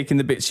 taking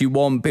the bits you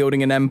want,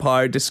 building an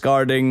empire,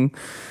 discarding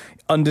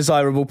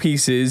undesirable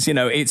pieces.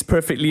 It's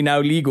perfectly now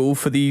legal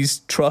for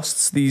these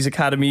trusts, these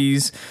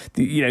academies,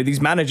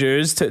 these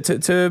managers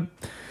to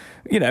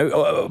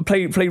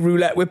play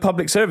roulette with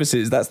public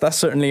services. That's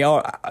certainly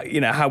our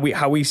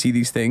how we see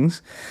these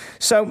things.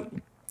 So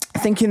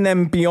thinking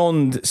then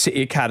beyond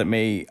City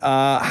Academy,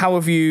 how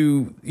have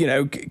you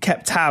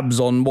kept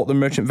tabs on what the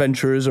Merchant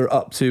Venturers are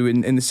up to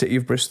in the city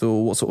of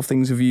Bristol? What sort of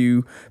things have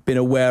you been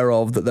aware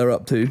of that they're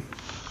up to?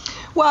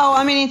 Well,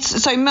 I mean,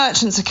 so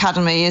Merchants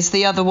Academy is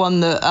the other one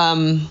that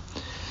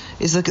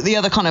is the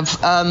other kind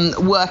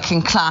of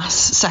working class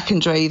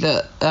secondary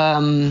that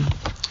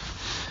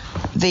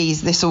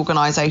this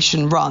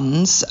organisation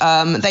runs.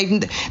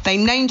 They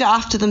named it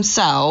after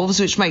themselves,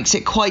 which makes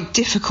it quite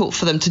difficult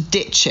for them to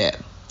ditch it,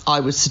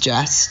 I would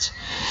suggest,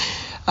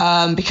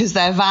 because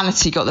their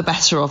vanity got the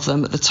better of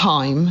them at the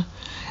time.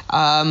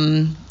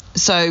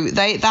 So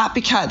that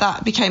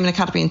became an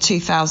academy in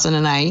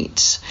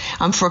 2008,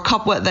 and for a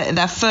couple,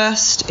 their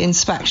first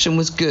inspection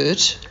was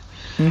good,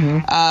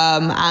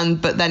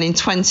 but then in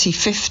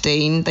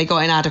 2015 they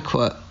got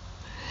inadequate,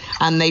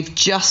 and they've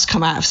just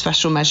come out of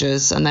special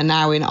measures and they're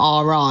now in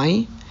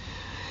RI.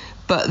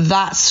 But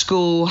that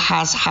school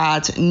has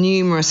had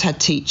numerous head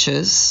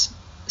teachers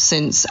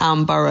since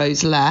Anne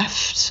Burrows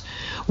left,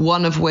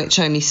 one of which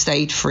only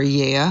stayed for a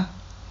year.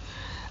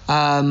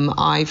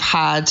 I've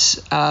had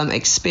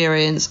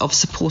experience of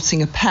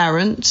supporting a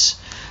parent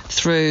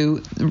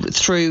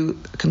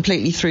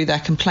completely through their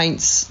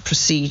complaints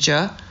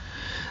procedure,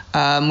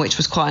 which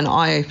was quite an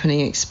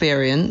eye-opening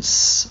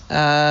experience.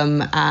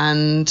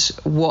 And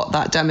what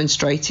that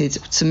demonstrated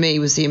to me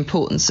was the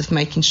importance of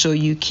making sure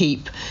you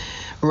keep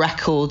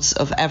records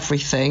of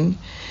everything,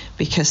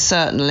 because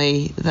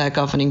certainly their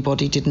governing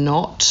body did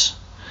not.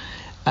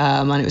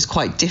 And it was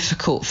quite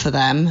difficult for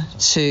them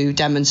to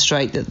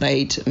demonstrate that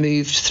they'd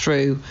moved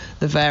through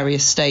the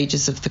various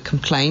stages of the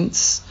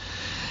complaints.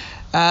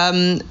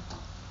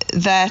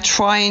 They're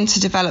trying to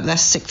develop their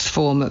sixth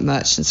form at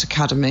Merchants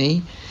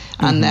Academy,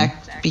 and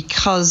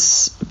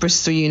because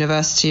Bristol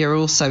University are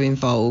also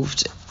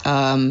involved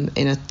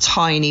in a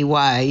tiny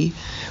way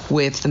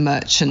with the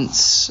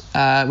Merchants,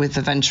 with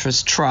the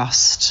Venturers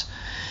Trust,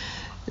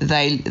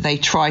 they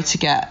try to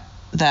get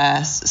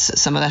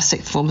some of their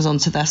sixth formers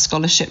onto their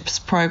scholarships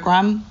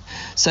program.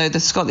 So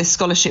this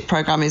scholarship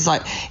program is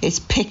it's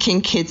picking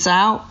kids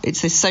out.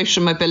 It's this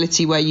social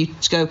mobility where you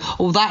go,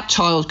 that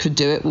child could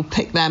do it, we'll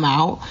pick them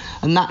out,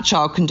 and that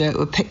child can do it,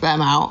 we'll pick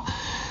them out,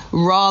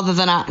 rather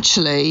than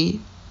actually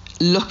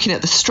looking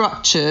at the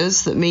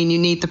structures that mean you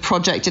need the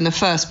project in the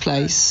first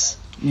place.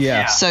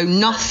 Yeah. So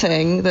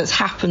nothing that's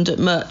happened at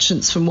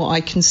Merchants, from what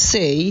I can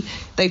see,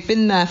 they've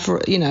been there for,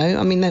 what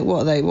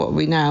are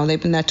we now?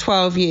 They've been there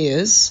 12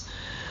 years.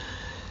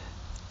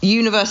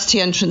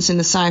 University entrance in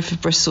the south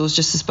of Bristol is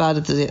just as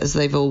bad as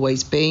they've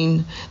always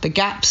been. The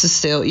gaps are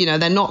still,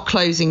 they're not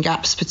closing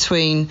gaps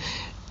between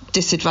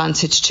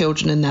disadvantaged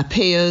children and their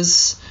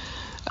peers.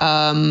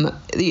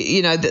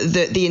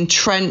 The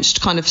entrenched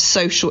kind of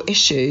social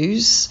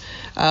issues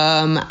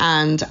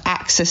and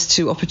access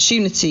to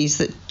opportunities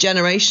that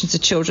generations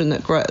of children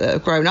that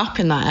have grown up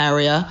in that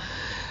area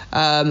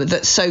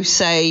that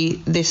say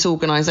this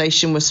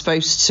organisation was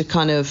supposed to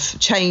kind of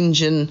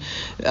change and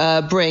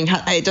bring,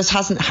 it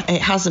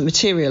hasn't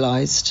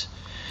materialised.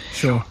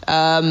 Sure.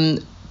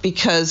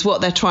 Because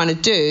what they're trying to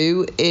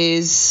do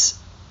is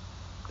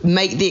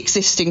make the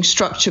existing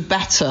structure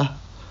better.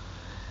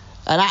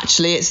 And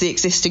actually, it's the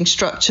existing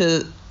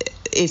structure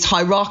is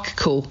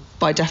hierarchical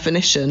by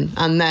definition,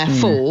 and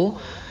therefore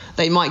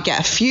they might get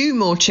a few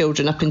more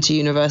children up into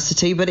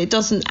university, but it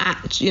doesn't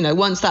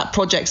once that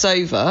project's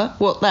over,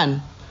 what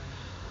then?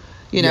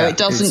 It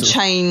doesn't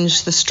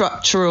change the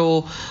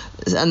structural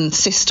and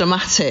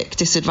systematic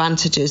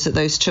disadvantages that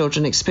those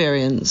children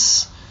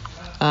experience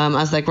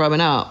as they're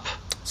growing up.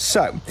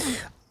 So,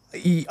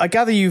 I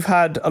gather you've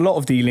had a lot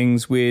of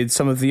dealings with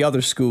some of the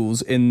other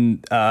schools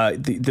in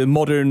the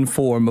modern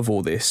form of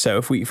all this. So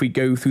if we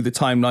go through the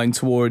timeline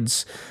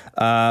towards,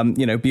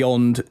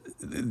 beyond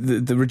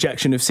the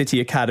rejection of City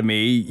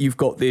Academy, you've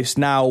got this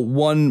now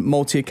one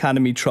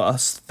multi-academy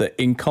trust that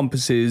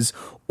encompasses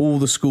all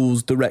the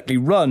schools directly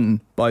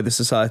run by the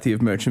Society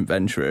of Merchant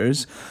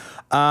Venturers.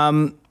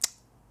 In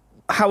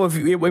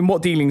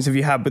what dealings have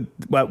you had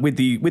with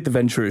the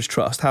Venturers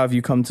Trust? How have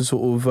you come to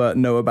sort of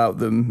know about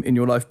them in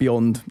your life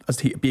beyond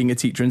being a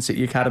teacher in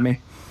City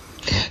Academy?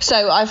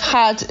 So I've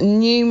had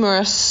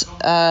numerous.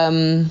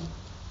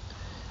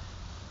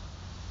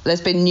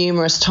 There's been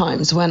numerous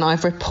times when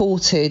I've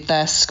reported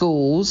their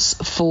schools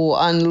for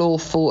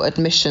unlawful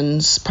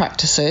admissions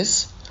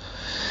practices.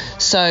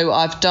 So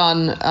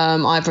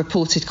I've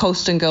reported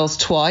Colston Girls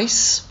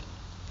twice.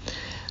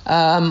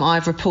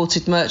 I've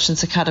reported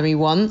Merchants Academy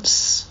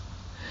once.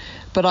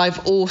 But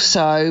I've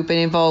also been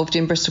involved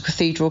in Bristol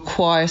Cathedral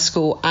Choir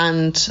School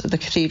and the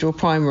Cathedral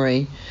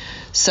Primary.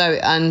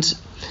 And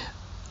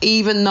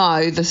even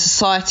though the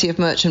Society of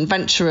Merchant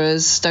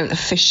Venturers don't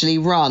officially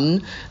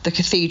run the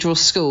cathedral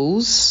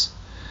schools,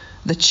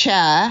 the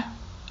chair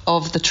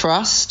of the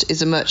trust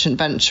is a merchant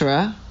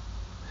venturer,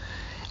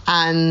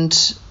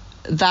 and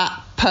that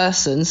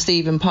person,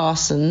 Stephen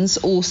Parsons,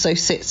 also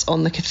sits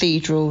on the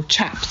cathedral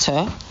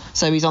chapter.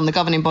 So he's on the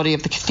governing body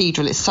of the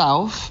cathedral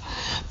itself,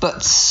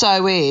 but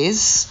so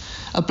is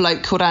a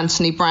bloke called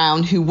Anthony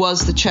Brown, who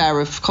was the chair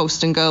of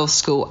Colston Girls'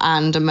 School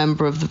and a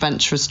member of the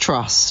Venturers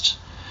Trust.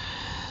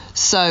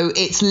 So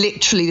it's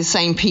literally the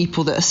same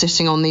people that are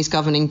sitting on these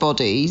governing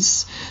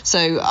bodies.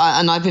 So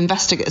I've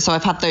investigated. So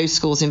I've had those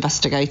schools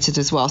investigated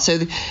as well. So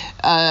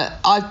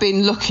I've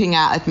been looking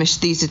at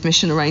these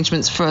admission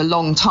arrangements for a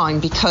long time,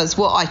 because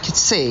what I could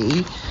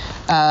see.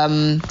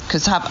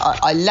 Because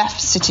I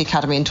left City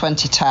Academy in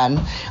 2010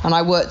 and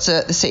I worked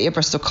at the City of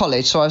Bristol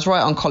College, so I was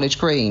right on College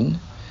Green.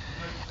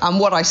 And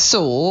what I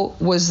saw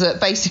was that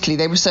basically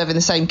they were serving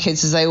the same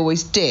kids as they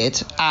always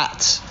did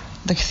at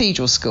the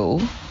cathedral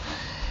school.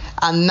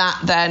 And that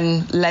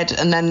then led,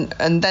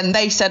 and then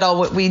they said,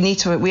 we need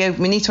to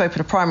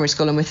open a primary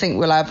school, and we think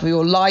we'll have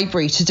your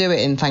library to do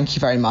it in, thank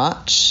you very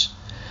much.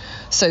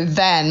 So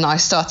then I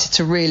started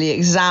to really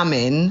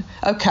examine,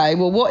 okay,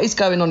 well, what is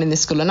going on in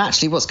this school, and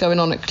actually what's going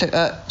on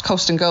at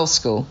Colston Girls'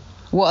 School?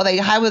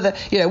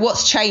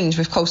 What's changed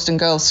with Colston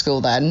Girls'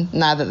 School then,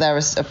 now that there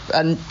is,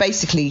 and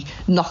basically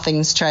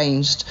nothing's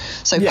changed.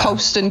 So yeah.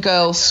 Colston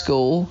Girls'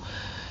 School,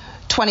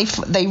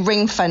 they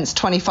ring fence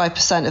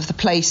 25% of the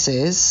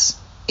places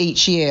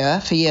each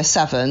year for year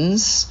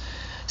 7s,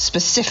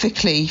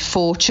 specifically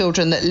for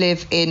children that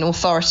live in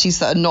authorities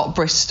that are not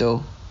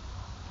Bristol.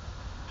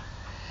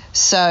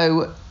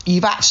 So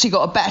you've actually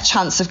got a better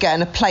chance of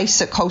getting a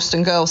place at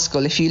Colston Girls'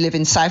 School if you live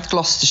in South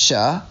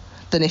Gloucestershire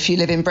than if you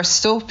live in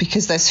Bristol,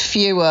 because there's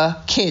fewer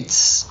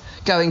kids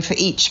going for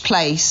each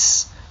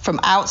place from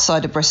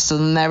outside of Bristol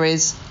than there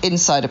is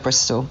inside of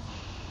Bristol.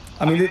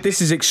 I mean,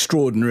 this is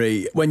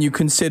extraordinary when you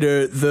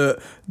consider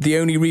that the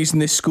only reason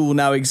this school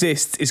now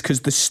exists is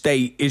because the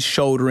state is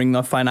shouldering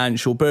the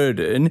financial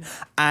burden.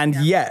 And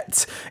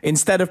yet,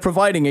 instead of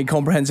providing a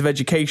comprehensive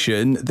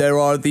education, there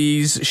are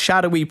these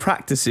shadowy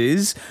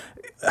practices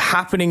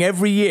happening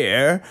every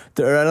year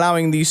that are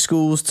allowing these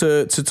schools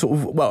to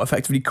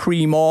effectively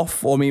cream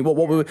off. Or,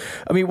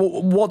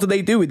 what do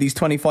they do with these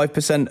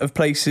 25% of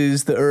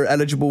places that are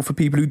eligible for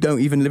people who don't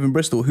even live in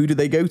Bristol? Who do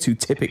they go to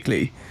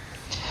typically?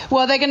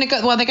 Well, they're going to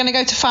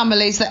go to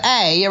families that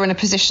are in a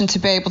position to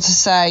be able to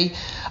say,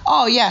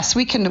 oh yes,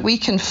 we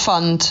can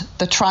fund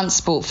the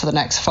transport for the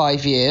next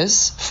 5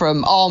 years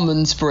from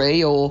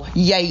Almondsbury or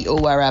Yate or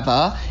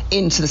wherever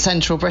into the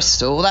central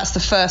Bristol. That's the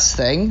first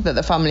thing that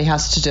the family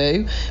has to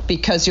do,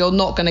 because you're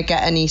not going to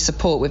get any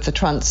support with the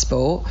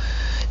transport.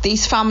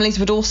 These families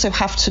would also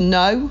have to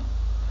know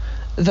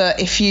that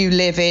if you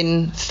live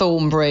in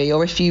Thornbury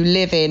or if you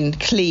live in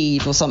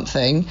Cleve or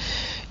something,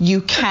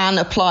 you can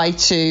apply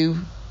to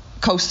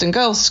Colston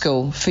Girls'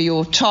 School for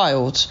your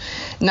child.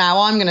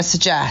 Now, I'm going to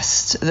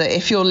suggest that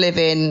if you're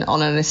living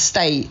on an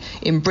estate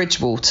in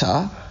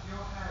Bridgewater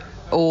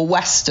or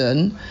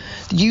Weston,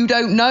 you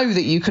don't know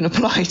that you can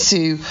apply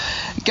to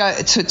go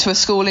to a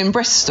school in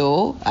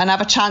Bristol and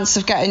have a chance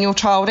of getting your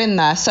child in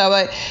there.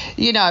 So,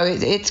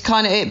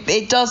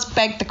 it does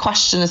beg the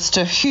question as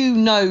to who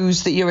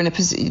knows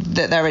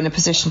that they're in a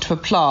position to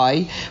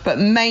apply. But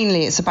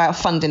mainly, it's about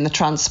funding the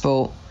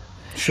transport.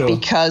 Sure.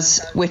 Because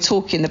we're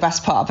talking the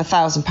best part of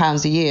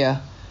 £1,000 a year,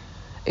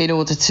 in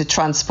order to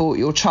transport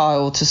your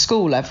child to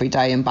school every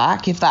day and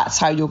back, if that's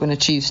how you're going to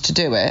choose to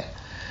do it.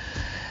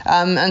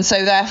 And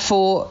so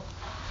therefore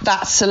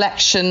that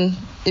selection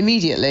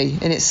immediately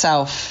in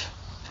itself.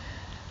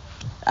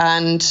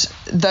 And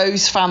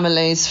those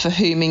families for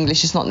whom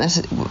English is not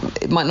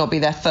it might not be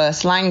their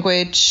first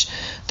language,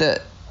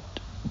 that,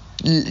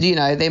 you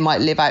know, they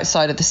might live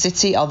outside of the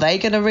city. Are they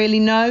going to really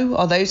know?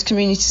 Are those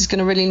communities going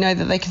to really know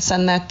that they can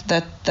send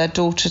their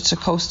daughter to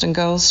Colston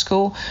Girls'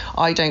 School?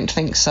 I don't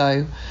think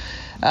so.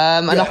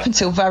 And up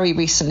until very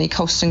recently,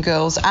 Colston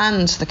Girls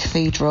and the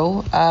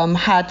Cathedral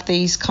had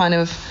these kind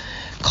of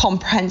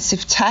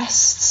comprehensive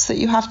tests that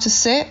you have to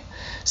sit.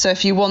 So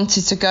if you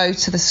wanted to go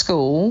to the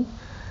school,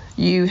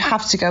 you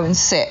have to go and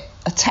sit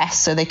a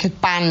test so they could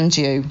band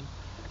you,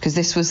 because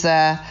this was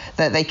that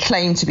they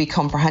claimed to be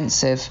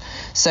comprehensive,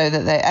 so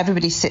that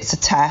everybody sits a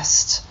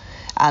test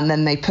and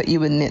then they put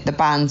you in the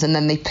bands, and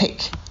then they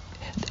pick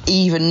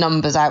even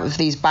numbers out of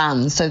these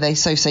bands, so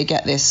they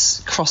get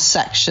this cross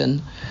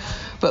section.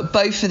 But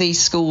both of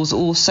these schools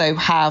also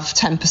have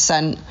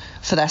 10%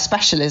 for their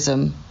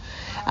specialism,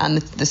 and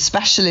the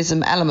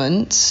specialism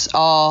elements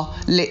are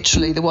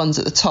literally the ones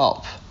at the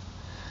top.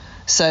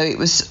 So it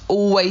was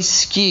always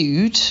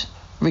skewed,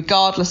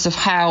 regardless of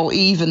how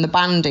even the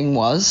banding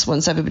was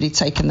once everybody had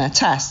taken their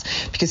test,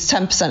 because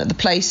 10% of the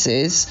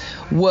places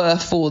were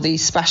for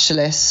these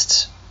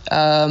specialist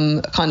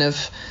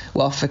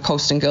for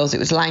Colston Girls it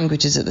was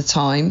languages at the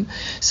time,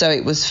 so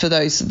it was for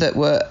those that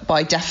were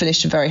by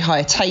definition very high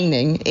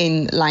attaining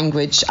in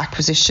language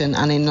acquisition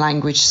and in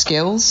language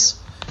skills.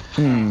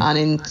 And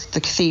in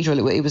the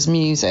Cathedral it was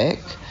music.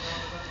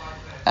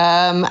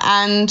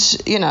 And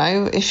you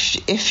know,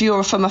 if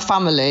you're from a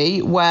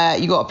family where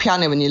you got a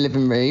piano in your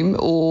living room,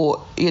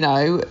 or you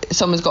know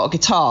someone's got a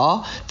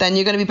guitar, then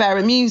you're going to be better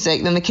at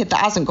music than the kid that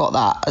hasn't got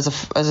that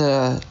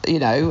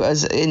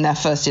as in their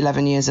first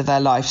 11 years of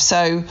their life.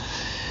 So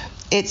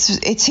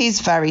it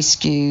is very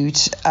skewed.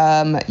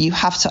 You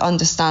have to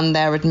understand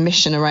their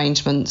admission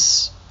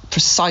arrangements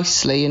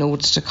precisely in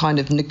order to kind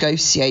of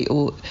negotiate,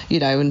 or you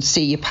know, and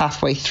see your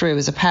pathway through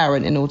as a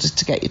parent in order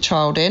to get your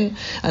child in,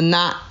 and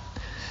that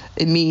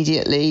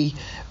immediately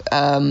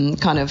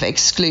kind of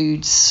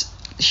excludes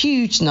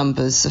huge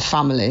numbers of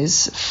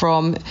families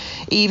from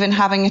even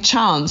having a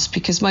chance,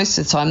 because most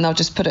of the time they'll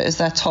just put it as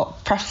their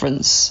top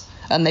preference,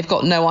 and they've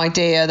got no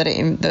idea that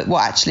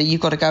actually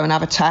you've got to go and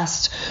have a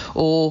test,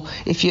 or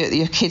if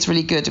your kid's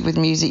really good with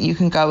music, you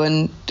can go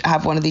and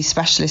have one of these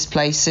specialist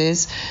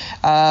places.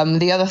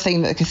 The other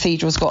thing that the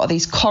Cathedral's got are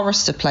these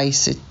chorister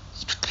places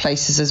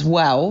as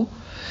well.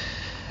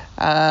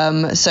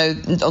 So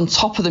on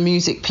top of the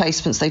music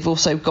placements, they've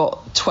also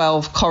got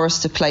 12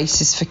 chorister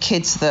places for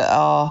kids that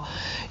are,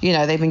 you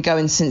know, they've been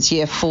going since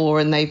year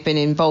 4 and they've been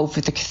involved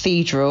with the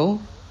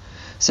Cathedral.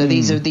 So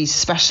these are these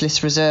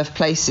specialist reserve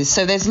places.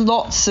 So there's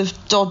lots of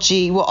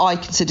dodgy, what I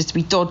consider to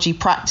be dodgy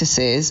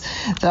practices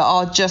that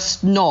are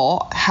just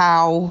not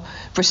how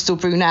Bristol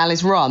Brunel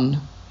is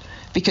run.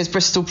 Because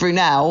Bristol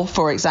Brunel,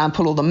 for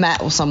example, or the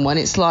Met or someone,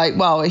 it's like,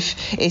 well, if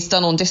it's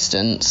done on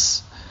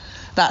distance,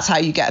 that's how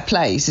you get a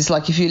place. It's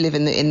like if you live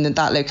in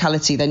that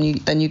locality, then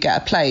you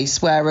get a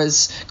place.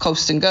 Whereas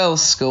Colston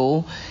Girls'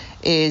 School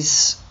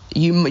is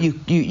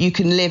you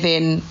can live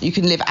in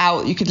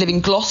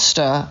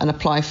Gloucester and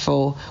apply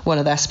for one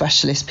of their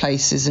specialist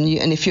places, and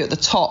if you're at the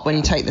top when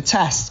you take the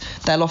test,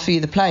 they'll offer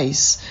you the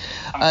place.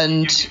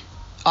 And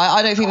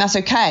I don't think that's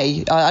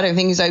okay. I don't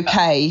think it's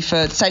okay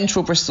for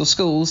central Bristol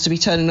schools to be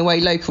turning away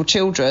local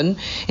children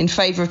in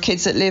favour of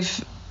kids that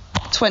live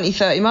 20,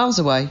 30 miles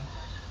away.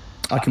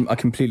 I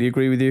completely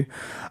agree with you.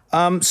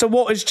 So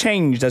what has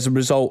changed as a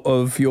result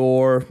of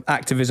your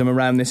activism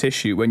around this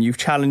issue when you've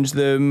challenged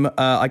them?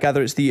 I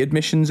gather it's the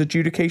Admissions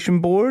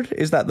Adjudication Board.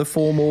 Is that the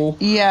formal?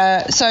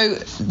 Yeah. So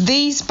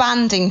these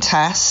banding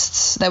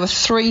tests, there were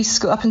 3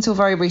 up until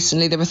very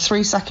recently, there were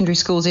 3 secondary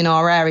schools in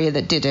our area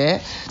that did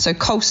it. So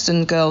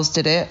Colston Girls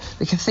did it,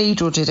 the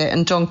Cathedral did it,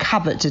 and John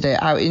Cabot did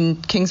it out in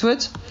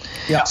Kingswood.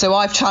 Yeah. So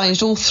I've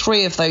challenged all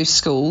 3 of those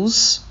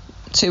schools,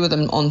 2 of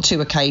them on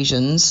 2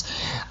 occasions.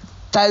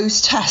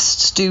 Those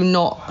tests do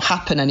not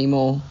happen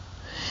anymore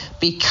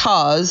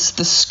because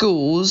the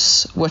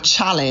schools were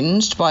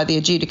challenged by the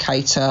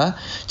adjudicator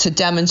to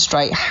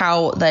demonstrate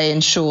how they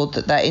ensured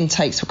that their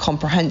intakes were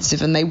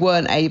comprehensive, and they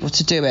weren't able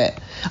to do it.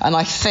 And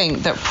I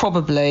think that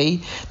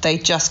probably they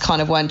just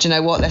kind of went, you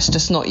know what, let's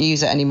just not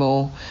use it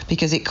anymore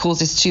because it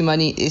causes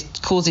it's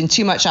causing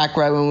too much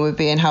aggro and we're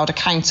being held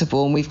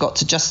accountable and we've got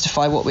to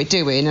justify what we're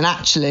doing. And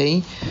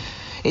actually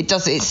it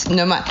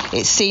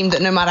seemed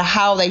that no matter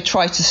how they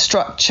tried to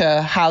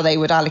structure how they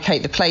would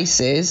allocate the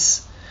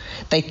places,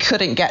 they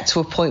couldn't get to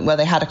a point where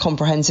they had a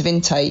comprehensive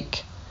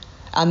intake,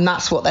 and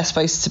that's what they're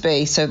supposed to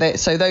be. So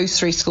those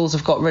 3 schools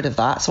have got rid of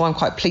that. So I'm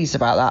quite pleased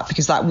about that,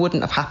 because that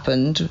wouldn't have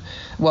happened.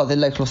 Well, the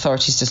local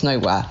authorities just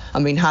nowhere. I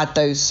mean, had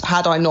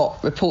I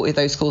not reported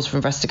those schools for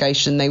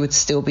investigation, they would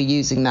still be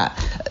using that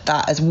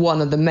as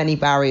one of the many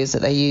barriers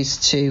that they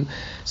use to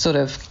sort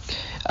of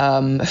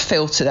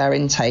filter their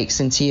intakes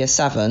into year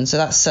 7. So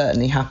that's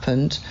certainly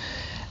happened.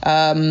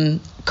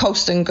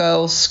 Colston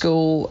Girls'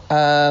 School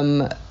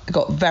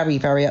got very,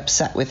 very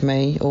upset with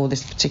me, or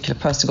this particular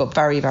person got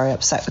very, very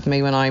upset with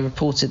me when I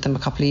reported them a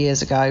couple of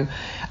years ago.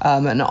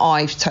 And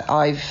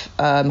I've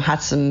had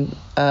some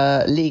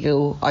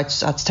legal. I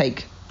just had to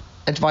take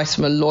advice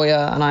from a lawyer,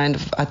 and I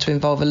had to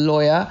involve a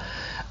lawyer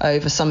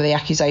over some of the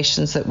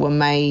accusations that were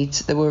made,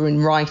 that were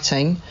in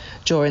writing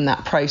during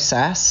that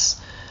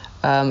process.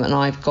 And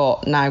I've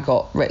now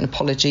got written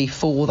apology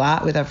for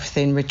that, with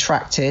everything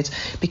retracted,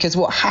 because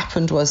what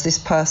happened was this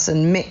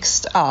person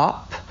mixed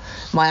up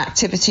my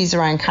activities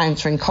around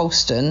countering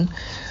Colston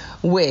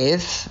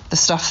with the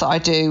stuff that I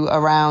do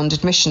around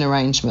admission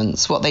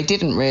arrangements. What they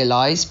didn't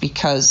realise,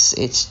 because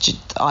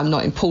I'm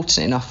not important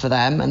enough for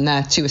them and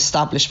they're too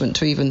establishment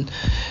to even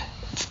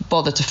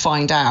bother to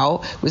find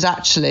out, was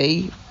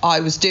actually I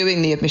was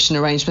doing the admission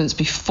arrangements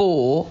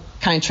before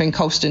countering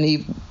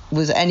Colston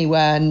was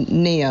anywhere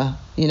near.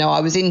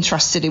 I was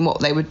interested in what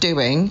they were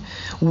doing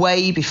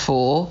way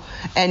before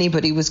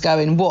anybody was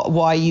going,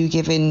 why are you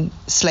giving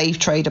slave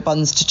trader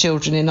buns to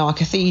children in our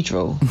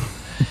cathedral?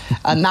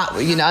 And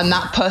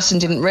that person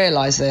didn't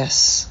realise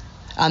this.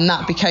 And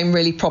that became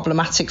really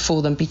problematic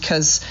for them,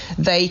 because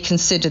they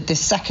considered this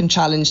second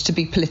challenge to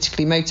be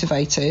politically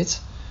motivated.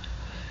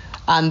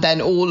 And then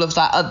all of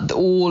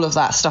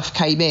that stuff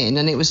came in,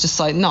 and it was just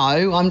like,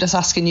 no, I'm just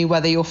asking you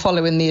whether you're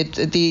following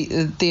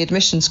the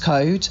admissions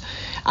code,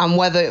 and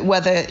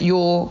whether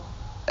your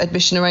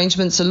admission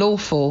arrangements are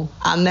lawful,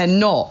 and they're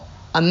not,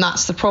 and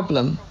that's the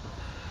problem.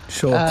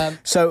 Sure.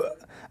 So,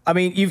 I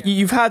mean,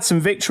 you've had some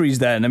victories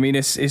then. I mean,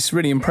 it's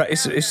really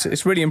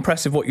it's really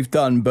impressive what you've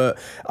done. But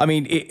I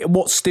mean,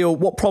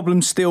 what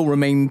problems still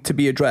remain to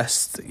be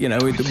addressed? The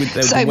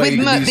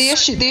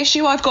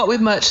issue I've got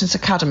with Merchants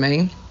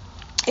Academy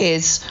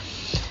is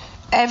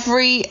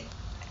every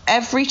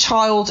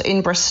child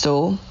in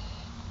Bristol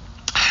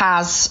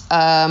has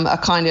a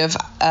kind of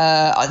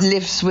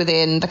lives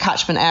within the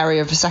catchment area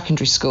of a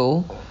secondary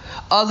school,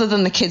 other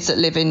than the kids that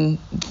live in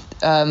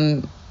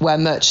where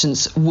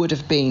Merchants would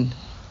have been.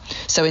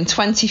 So in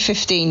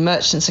 2015,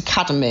 Merchants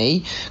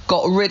Academy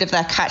got rid of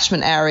their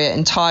catchment area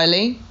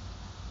entirely.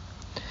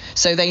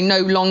 So they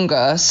no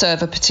longer serve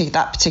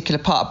that particular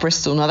part of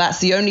Bristol. Now, that's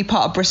the only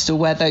part of Bristol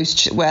where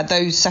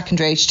those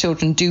secondary age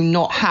children do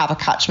not have a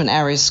catchment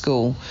area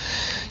school.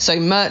 So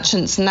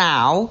Merchants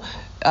now,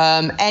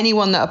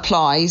 anyone that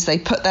applies, they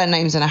put their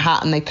names in a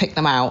hat and they pick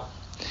them out.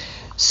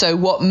 So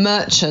what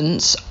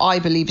Merchants, I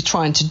believe, are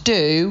trying to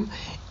do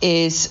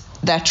is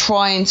they're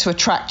trying to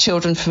attract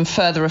children from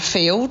further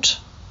afield,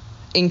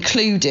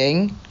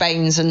 including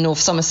Baines and North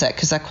Somerset,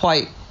 because they're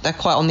quite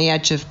on the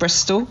edge of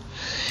Bristol.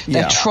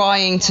 They're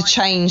trying to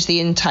change the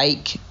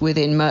intake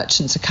within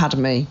Merchants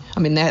Academy. I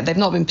mean, they've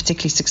not been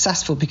particularly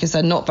successful, because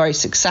they're not very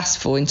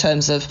successful in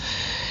terms of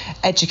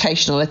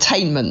educational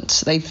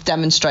attainment. They've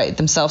demonstrated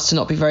themselves to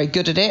not be very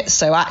good at it.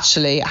 So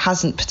actually, it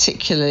hasn't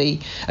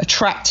particularly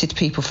attracted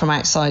people from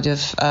outside of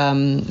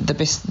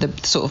the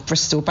sort of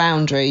Bristol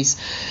boundaries.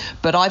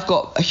 But I've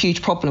got a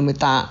huge problem with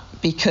that,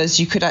 because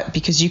you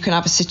can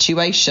have a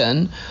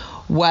situation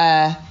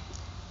where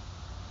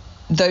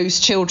those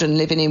children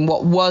living in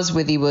what was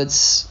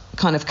Withywood's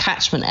kind of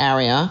catchment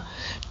area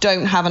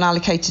don't have an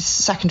allocated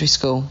secondary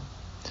school,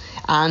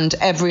 and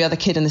every other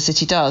kid in the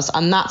city does,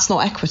 and that's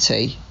not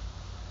equity.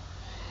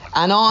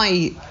 And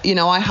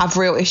I have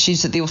real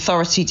issues that the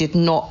authority did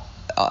not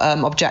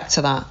object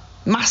to that.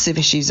 Massive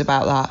issues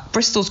about that.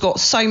 Bristol's got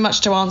so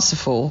much to answer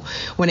for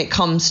when it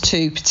comes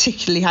to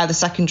particularly how the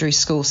secondary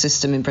school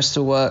system in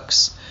Bristol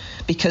works,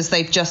 because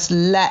they've just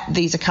let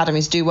these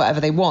academies do whatever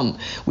they want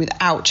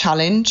without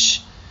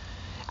challenge.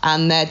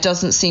 And there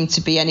doesn't seem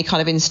to be any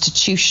kind of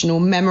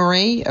institutional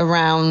memory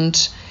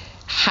around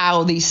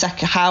how the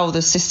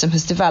system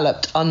has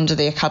developed under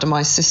the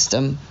academised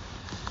system.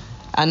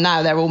 And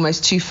now they're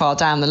almost too far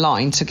down the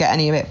line to get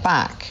any of it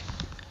back.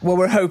 Well,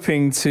 we're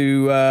hoping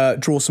to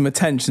draw some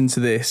attention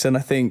to this, and I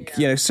think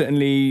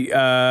certainly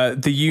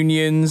the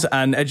unions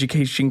and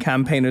education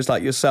campaigners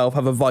like yourself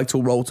have a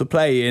vital role to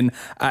play in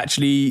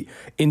actually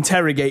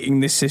interrogating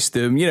this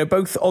system.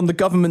 Both on the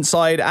government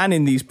side and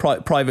in these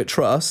private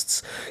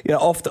trusts.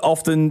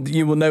 Often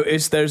you will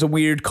notice there's a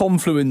weird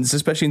confluence,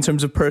 especially in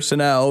terms of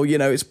personnel.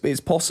 It's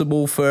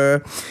possible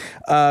for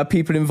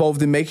people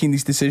involved in making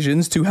these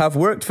decisions to have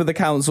worked for the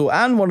council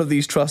and one of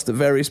these trusts at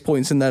various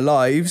points in their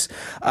lives,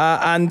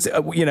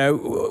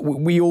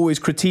 we always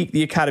critique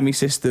the academy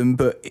system,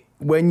 but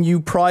when you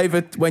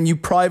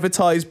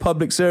privatize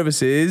public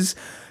services,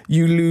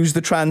 you lose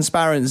the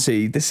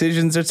transparency.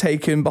 Decisions are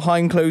taken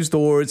behind closed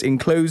doors, in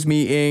closed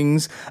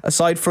meetings.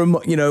 Aside from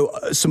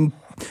some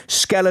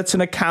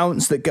skeleton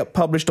accounts that get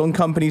published on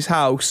Companies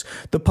House,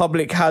 the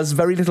public has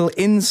very little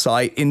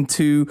insight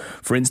into,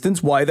 for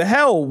instance, why the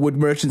hell would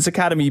Merchants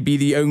Academy be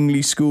the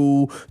only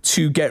school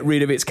to get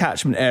rid of its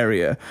catchment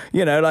area?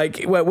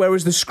 Where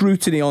was the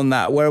scrutiny on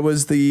that? Where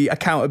was the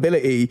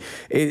accountability?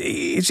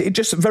 It's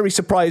just very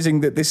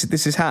surprising that this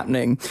is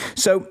happening.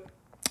 So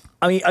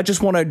I mean, I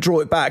just want to draw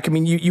it back. I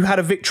mean, you had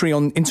a victory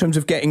in terms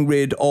of getting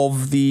rid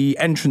of the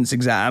entrance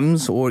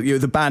exams, or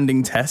the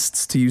banding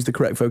tests, to use the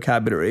correct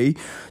vocabulary.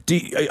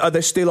 Are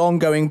there still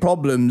ongoing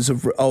problems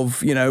of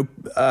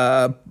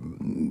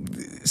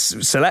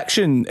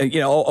selection,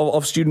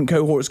 of student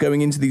cohorts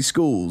going into these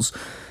schools?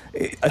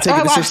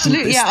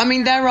 Absolutely. Yeah, I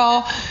mean, there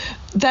are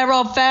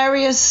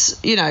various,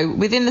 particularly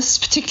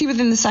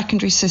within the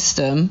secondary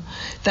system,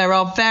 there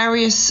are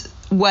various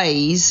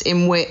ways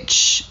in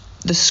which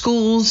the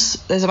schools,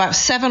 there's about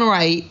 7 or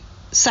 8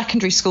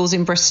 secondary schools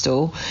in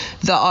Bristol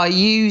that are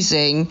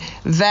using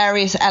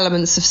various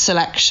elements of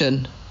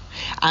selection.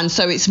 And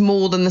so it's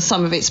more than the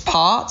sum of its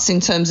parts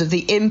in terms of the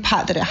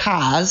impact that it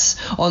has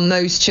on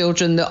those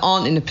children that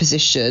aren't in a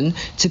position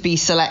to be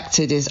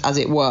selected, as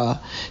it were.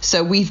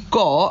 So we've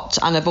got,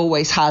 and I've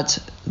always had,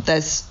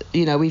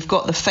 we've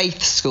got the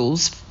faith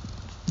schools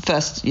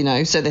first,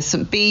 so there's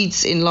St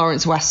Bede's in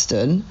Lawrence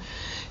Weston,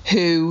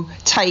 who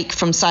take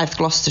from South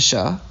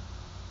Gloucestershire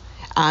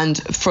and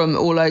from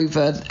all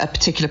over a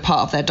particular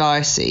part of their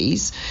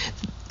diocese.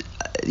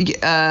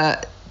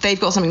 They've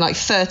got something like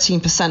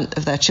 13%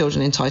 of their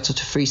children entitled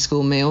to free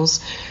school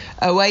meals.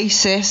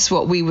 Oasis,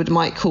 what we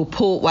might call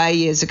Portway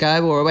years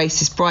ago, or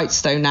Oasis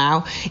Brightstone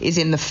now, is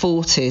in the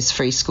 40s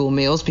free school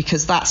meals,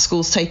 because that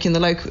school's serving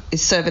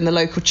the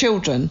local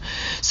children.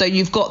 So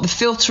you've got the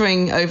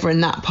filtering over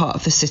in that part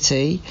of the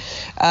city.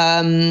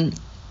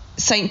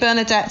 St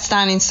Bernadette's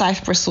down in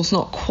South Bristol's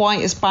not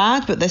quite as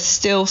bad, but there's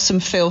still some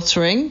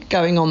filtering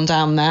going on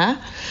down there.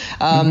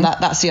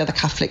 That's the other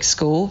Catholic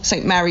school.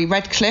 St Mary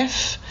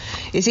Redcliffe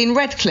is in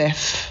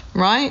Redcliffe,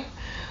 right?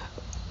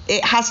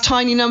 It has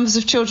tiny numbers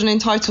of children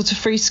entitled to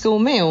free school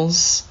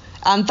meals,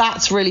 and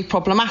that's really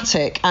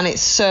problematic, and it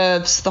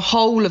serves the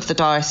whole of the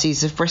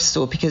Diocese of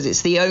Bristol because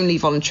it's the only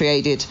voluntary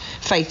aided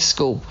faith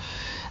school.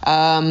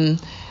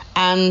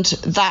 And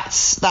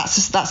that's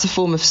a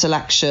form of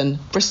selection.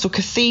 Bristol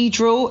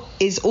Cathedral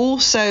is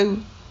also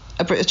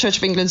a Church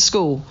of England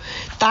school.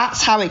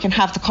 That's how it can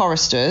have the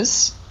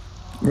choristers.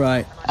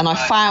 Right. And I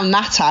found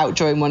that out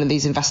during one of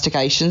these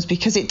investigations,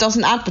 because it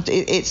doesn't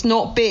it's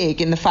not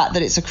big in the fact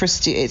that it's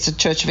a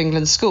Church of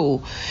England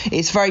school.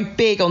 It's very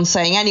big on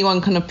saying anyone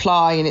can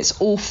apply and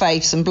it's all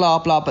faiths and blah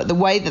blah. But the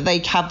way that they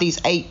have these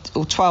 8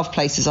 or 12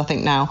 places, I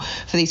think now,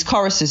 for these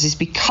choristers is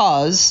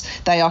because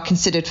they are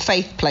considered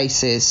faith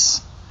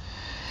places.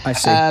 I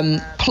see.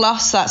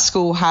 Plus that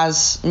school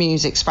has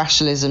music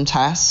specialism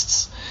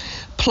tests.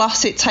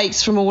 Plus it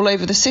takes from all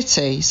over the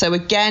city. So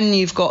again,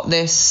 you've got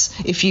this,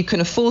 if you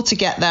can afford to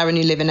get there and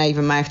you live in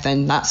Avonmouth,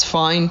 then that's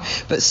fine.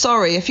 But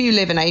sorry, if you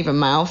live in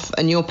Avonmouth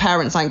and your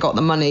parents ain't got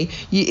the money,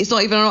 it's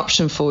not even an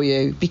option for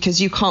you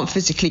because you can't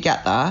physically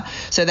get there.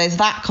 So there's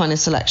that kind of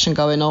selection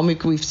going on.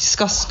 We've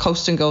discussed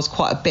Colston Girls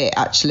quite a bit,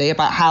 actually,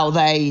 about how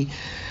they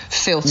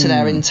filter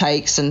their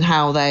intakes and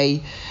how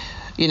they...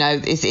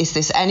 is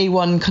this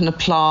anyone can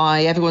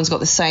apply? Everyone's got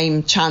the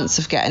same chance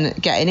of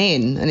getting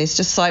in, and it's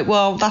just like,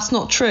 well, that's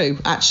not true.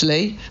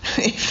 Actually,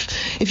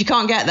 if you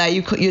can't get there,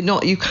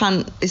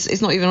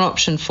 it's not even an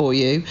option for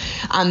you.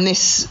 And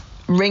this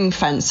ring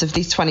fence of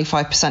these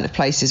 25% of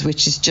places,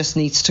 which just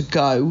needs to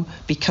go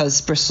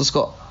because Bristol's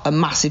got a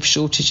massive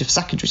shortage of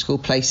secondary school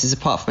places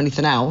apart from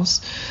anything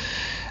else.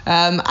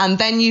 And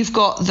then you've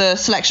got the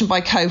selection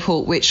by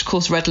cohort, which of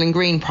course Redland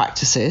Green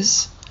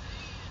practices.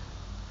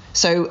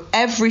 So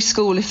every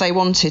school, if they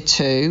wanted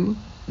to,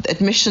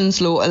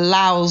 admissions law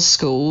allows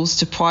schools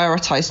to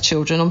prioritise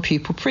children on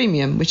pupil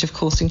premium, which of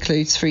course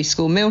includes free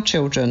school meal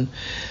children.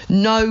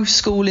 No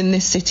school in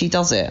this city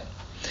does it.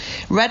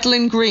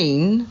 Redland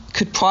Green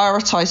could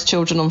prioritise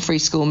children on free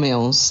school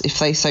meals if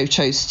they so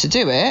chose to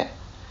do it,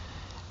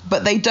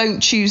 but they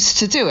don't choose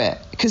to do it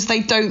because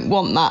they don't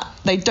want that.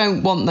 They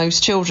don't want those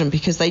children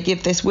because they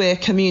give this, we're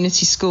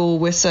community school,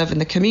 we're serving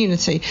the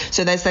community.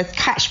 So there's that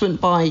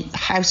catchment by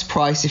house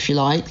price, if you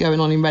like, going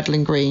on in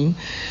Redland Green.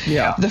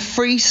 Yeah. The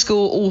free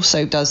school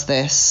also does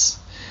this.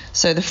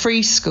 So the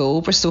free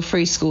school, Bristol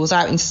Free School, is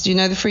out in, do you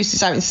know the free school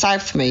is out in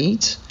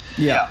Southmead?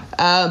 Yeah.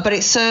 But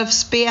it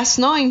serves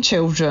BS9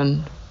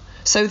 children.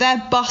 So their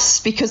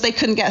bus, because they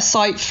couldn't get a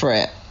site for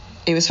it,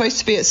 it was supposed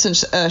to be at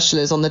St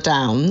Ursula's on the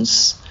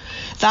Downs.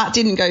 That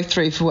didn't go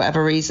through for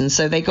whatever reason,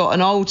 so they got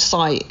an old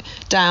site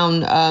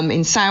down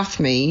in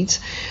Southmead.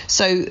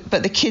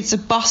 But the kids are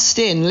bussed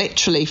in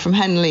literally from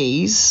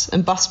Henleys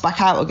and bussed back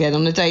out again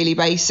on a daily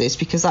basis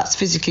because that's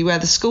physically where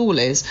the school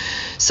is.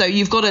 So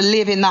you've got to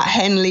live in that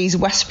Henleys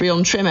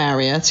Westbury-on-Trim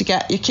area to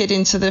get your kid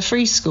into the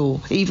free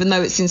school, even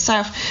though it's in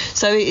South.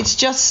 So it's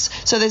just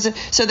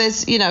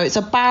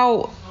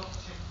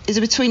it's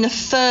between a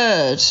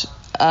third.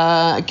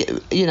 A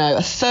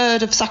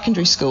third of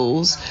secondary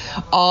schools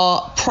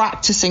are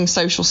practicing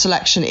social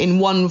selection in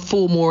one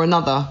form or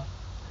another,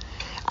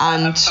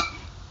 and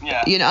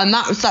and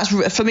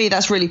that's for me,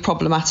 that's really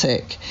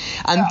problematic.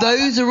 And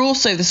those are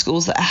also the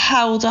schools that are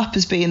held up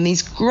as being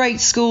these great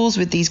schools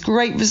with these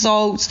great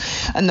results,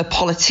 and the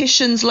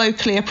politicians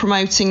locally are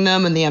promoting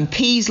them, and the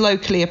MPs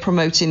locally are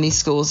promoting these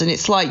schools. And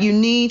it's like, you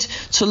need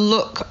to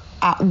look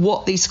at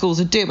what these schools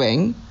are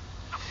doing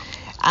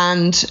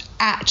and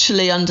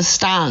actually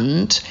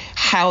understand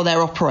how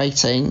they're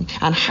operating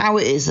and how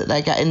it is that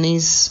they're getting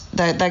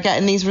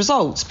these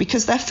results,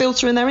 because they're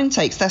filtering their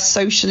intakes. They're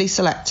socially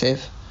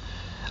selective.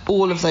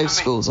 All of those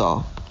schools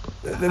are.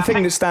 The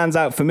thing that stands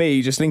out for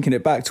me, just linking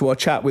it back to our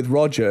chat with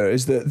Roger,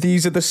 is that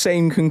these are the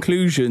same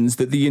conclusions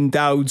that the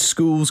Endowed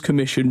Schools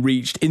Commission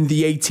reached in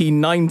the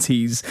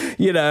 1890s.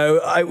 You know,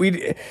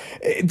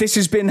 this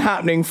has been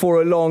happening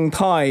for a long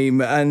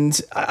time.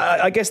 And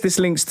I guess this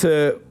links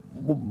to,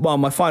 well,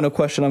 my final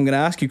question I'm going to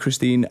ask you,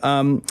 Christine.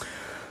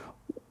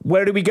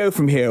 Where do we go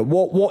from here?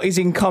 What is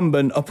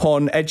incumbent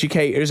upon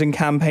educators and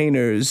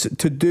campaigners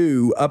to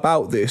do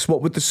about this?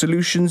 What would the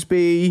solutions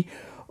be?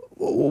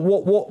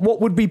 What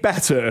would be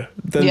better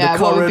than the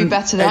current? What would be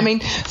better? I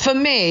mean, for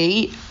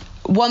me,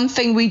 one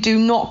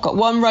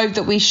road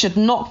that we should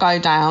not go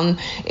down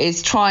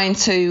is trying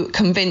to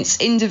convince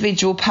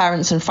individual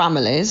parents and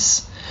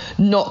families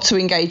not to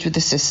engage with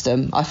the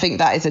system. I think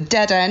that is a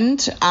dead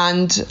end,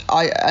 and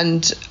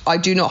I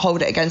do not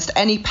hold it against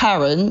any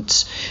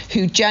parent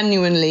who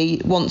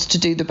genuinely wants to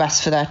do the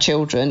best for their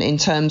children in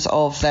terms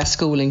of their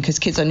schooling, because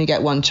kids only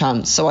get one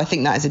chance. So I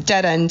think that is a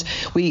dead end.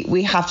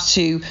 We have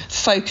to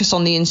focus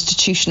on the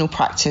institutional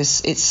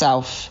practice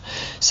itself.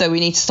 So we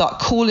need to start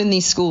calling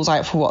these schools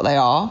out for what they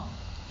are.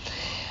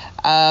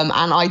 And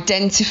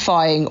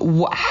identifying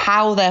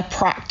how their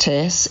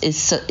practice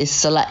is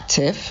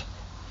selective,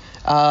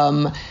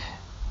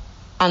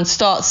 and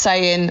start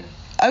saying,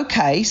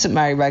 okay, St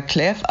Mary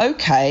Redcliffe,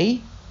 okay,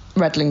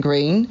 Redland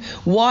Green,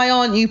 why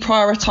aren't you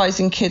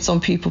prioritising kids on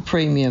pupil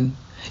premium?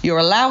 You're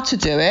allowed to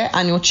do it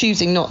and you're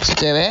choosing not to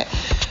do it.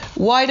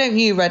 Why don't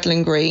you,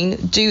 Redland Green,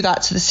 do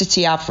that to the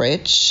city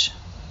average?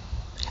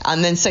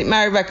 And then St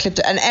Mary Redcliffe,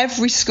 and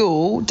every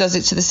school does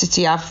it to the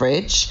city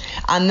average,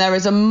 and there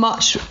is a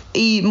much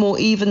more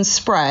even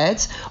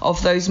spread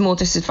of those more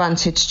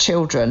disadvantaged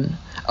children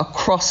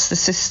across the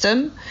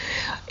system.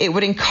 It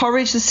would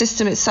encourage the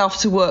system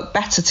itself to work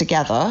better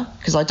together,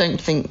 because I don't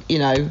think,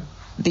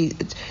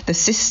 the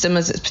system,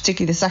 as it's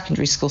particularly the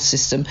secondary school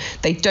system,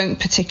 they don't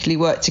particularly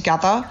work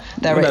together.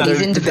 They're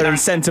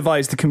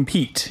incentivized to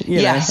compete.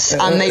 Yes,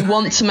 and they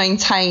want to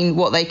maintain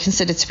what they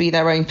consider to be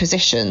their own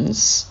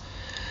positions.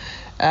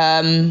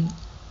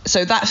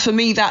 So that, for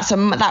me,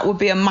 that would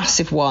be a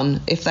massive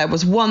one. If there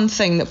was one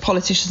thing that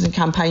politicians and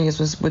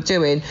campaigners were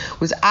doing,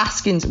 was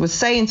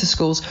saying to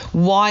schools,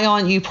 why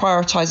aren't you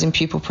prioritising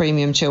pupil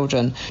premium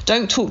children?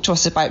 Don't talk to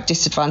us about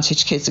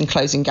disadvantaged kids and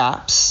closing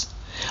gaps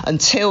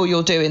until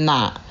you're doing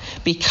that,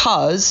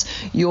 because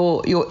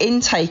your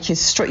intake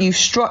is you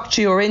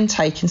structure your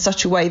intake in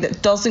such a way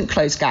that doesn't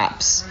close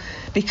gaps.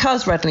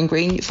 Because Redland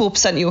Green,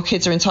 4% of your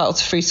kids are entitled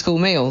to free school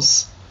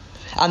meals.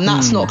 And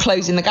that's not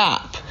closing the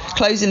gap.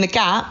 Closing the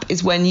gap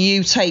is when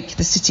you take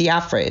the city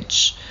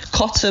average.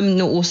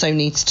 Cottam also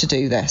needs to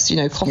do this.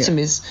 Cottam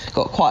has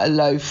got quite a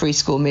low free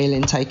school meal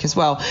intake as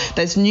well.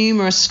 There's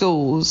numerous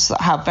schools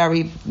that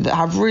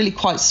have really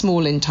quite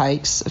small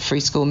intakes of free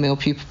school meal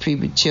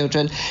pupil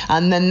children.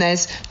 And then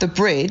there's the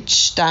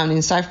Bridge down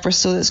in South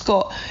Bristol that's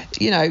got,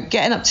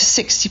 getting up to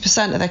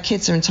 60% of their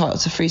kids are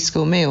entitled to free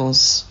school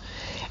meals.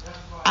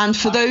 And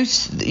for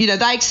those,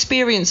 that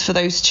experience for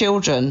those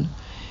children,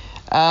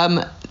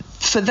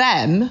 for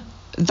them,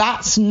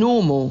 that's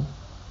normal.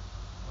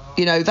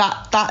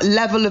 That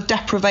level of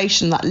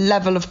deprivation, that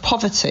level of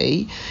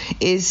poverty,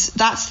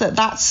 that's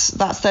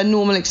their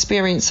normal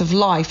experience of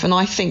life. And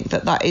I think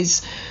that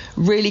is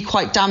really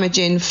quite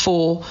damaging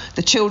for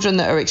the children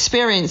that are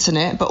experiencing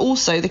it, but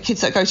also the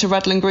kids that go to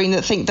Redland Green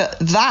that think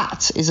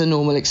that is a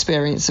normal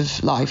experience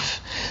of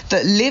life.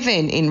 That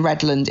living in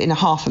Redland in a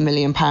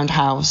 £500,000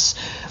 house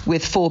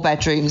with 4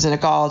 bedrooms and a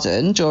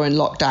garden during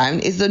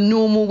lockdown is the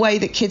normal way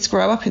that kids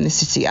grow up in the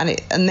city, and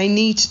they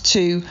need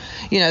to,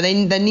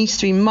 there needs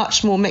to be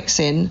much more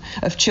mixing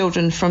of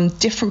children from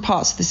different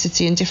parts of the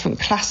city and different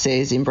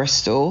classes in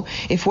Bristol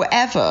if we're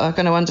ever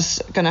going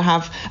to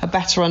have a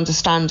better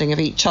understanding of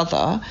each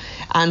other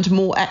and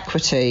more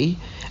equity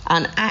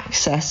and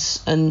access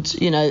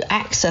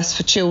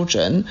for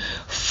children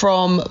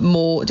from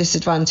more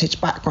disadvantaged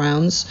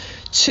backgrounds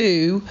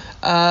to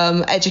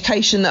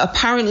education that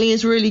apparently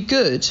is really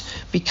good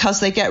because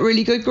they get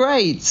really good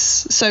grades.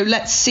 So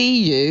let's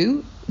see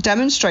you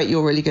demonstrate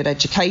your really good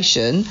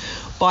education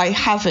by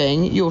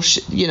having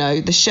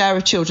the share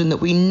of children that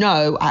we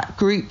know at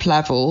group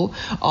level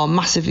are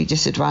massively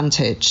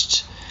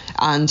disadvantaged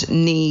and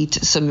need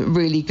some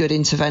really good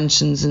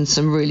interventions and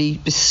some really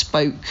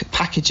bespoke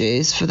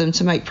packages for them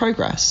to make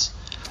progress.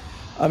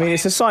 I mean,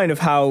 it's a sign of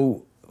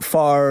how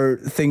far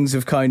things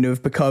have kind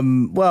of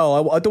become,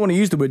 well, I don't want to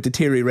use the word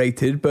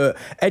deteriorated, but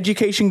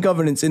education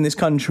governance in this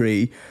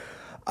country,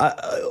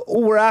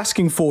 all we're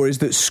asking for is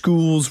that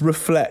schools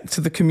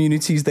reflect the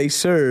communities they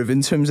serve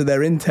in terms of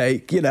their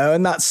intake,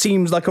 and that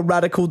seems like a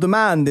radical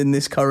demand in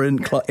this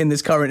current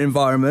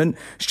environment.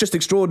 It's just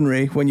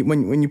extraordinary when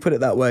you put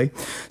it that way.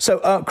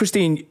 So,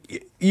 Christine,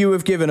 you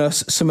have given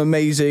us some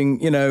amazing,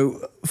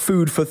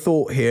 food for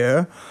thought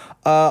here.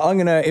 I'm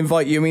going to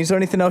invite you. I mean, is there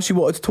anything else you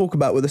wanted to talk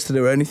about with us today,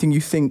 or anything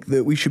you think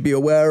that we should be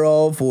aware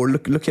of or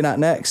looking at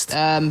next?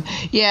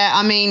 Yeah,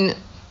 I mean,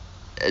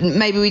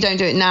 maybe we don't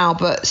do it now,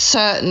 but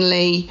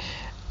certainly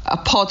a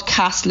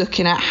podcast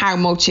looking at how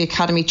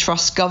Multi-Academy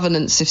Trust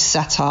governance is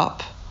set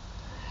up,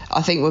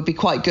 I think would be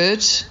quite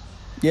good.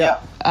 Yeah.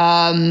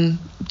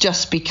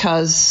 Just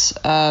because,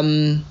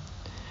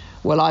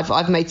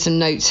 I've made some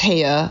notes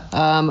here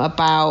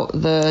about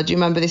do you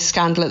remember this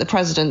scandal at the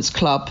President's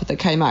Club that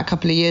came out a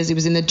couple of years? It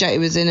was in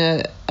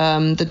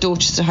the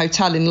Dorchester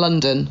Hotel in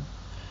London,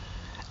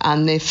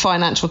 and the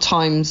Financial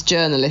Times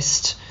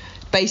journalist,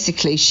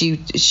 basically she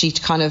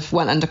kind of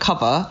went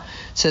undercover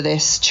to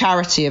this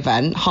charity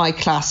event, high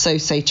class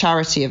SOSE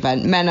charity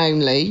event, men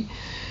only.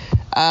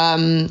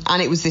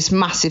 And it was this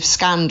massive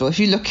scandal. If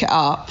you look it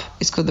up,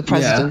 it's called the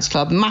President's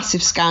Club.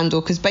 Massive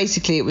scandal, because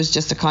basically it was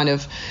just a kind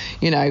of,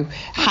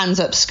 hands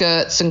up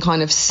skirts and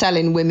kind of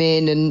selling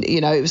women, and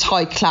it was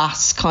high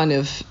class kind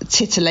of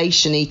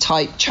titillation-y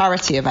type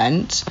charity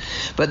event.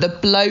 But the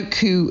bloke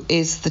who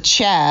is the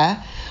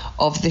chair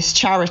of this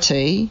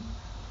charity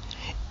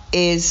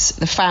is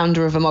the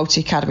founder of a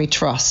Multi-Academy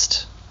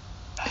Trust.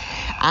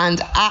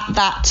 And at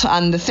that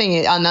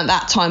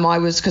time I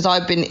was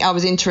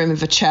the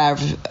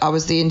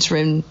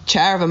interim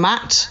chair of a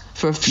MAT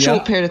for a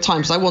short period of time,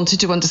 because I wanted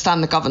to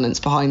understand the governance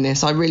behind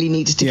this. I really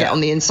needed to get on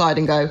the inside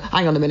and go,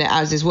 hang on a minute,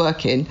 how's this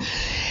working?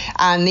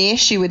 And the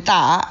issue with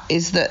that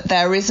is that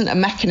there isn't a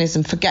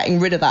mechanism for getting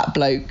rid of that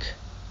bloke.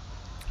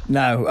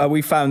 No,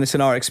 we found this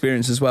in our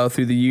experience as well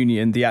through the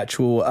union. The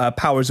actual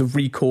powers of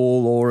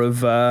recall or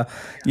of,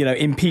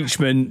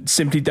 impeachment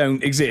simply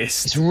don't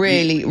exist. It's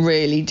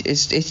really,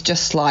 it's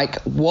just like,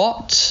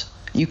 what?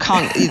 You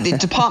can't, the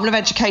Department of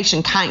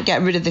Education can't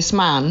get rid of this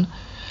man.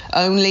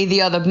 Only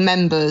the other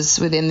members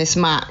within this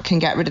MAT can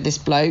get rid of this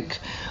bloke.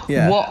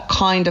 Yeah. What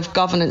kind of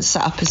governance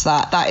setup is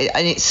that?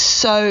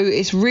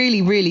 It's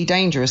really, really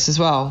dangerous as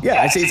well.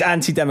 Yeah, it's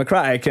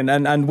anti-democratic,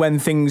 and when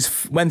things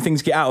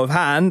get out of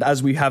hand,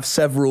 as we have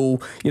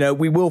several,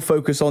 we will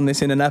focus on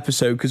this in an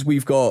episode, because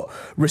we've got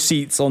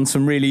receipts on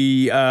some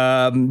really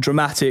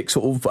dramatic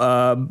sort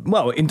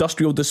of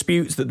industrial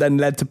disputes that then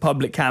led to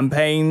public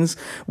campaigns,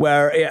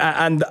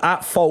 and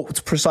at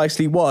fault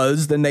precisely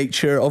was the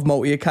nature of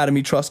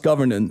Multi-Academy Trust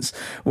governance,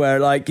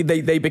 where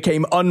they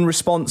became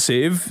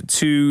unresponsive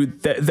to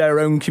their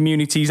own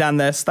communities and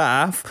their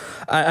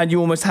staff, and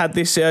you almost had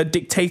this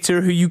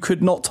dictator who you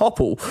could not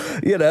topple,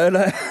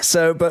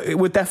 so. But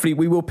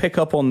we will pick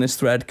up on this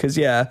thread, because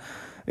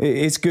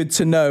it's good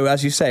to know,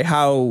 as you say,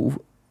 how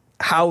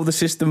the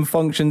system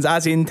functions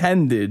as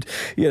intended,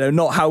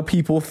 not how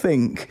people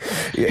think.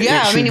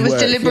 It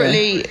was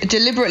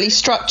deliberately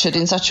structured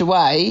in such a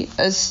way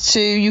as to,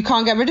 you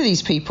can't get rid of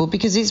these people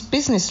because it's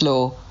business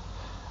law.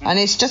 And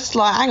it's just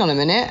like, hang on a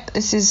minute,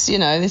 this is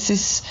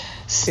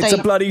state. It's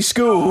a bloody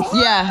school.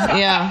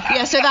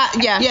 Yeah. So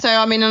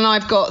and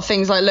I've got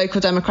things like local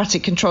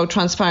democratic control,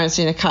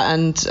 transparency,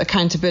 and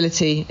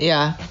accountability.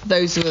 Yeah,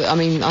 those are.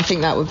 I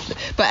think that would.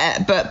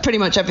 But pretty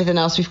much everything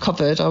else we've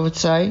covered, I would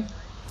say.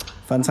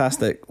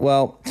 Fantastic.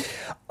 Well,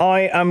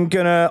 I am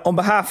gonna, on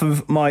behalf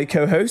of my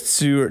co-hosts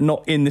who are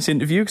not in this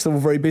interview because they're all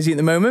very busy at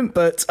the moment,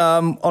 but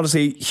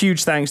honestly,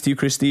 huge thanks to you,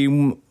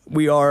 Christine.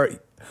 We are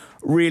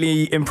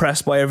really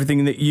impressed by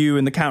everything that you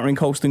and the Countering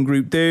Colston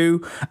group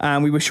do,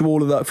 and we wish you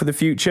all of luck for the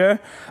future.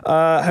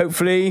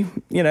 Hopefully,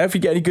 if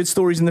you get any good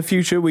stories in the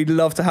future, we'd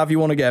love to have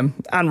you on again,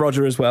 and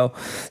Roger as well.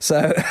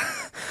 So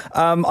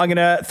I'm going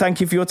to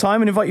thank you for your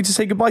time and invite you to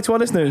say goodbye to our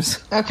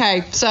listeners.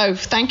 Okay, so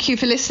thank you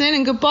for listening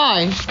and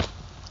goodbye.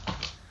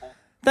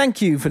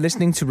 Thank you for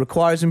listening to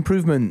Requires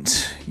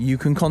Improvement. You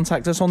can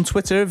contact us on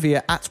Twitter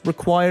via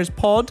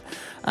 @RequiresPod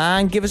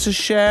and give us a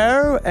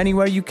share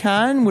anywhere you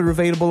can. We're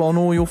available on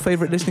all your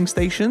favourite listening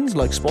stations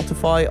like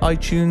Spotify,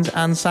 iTunes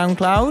and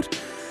SoundCloud.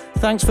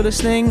 Thanks for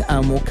listening,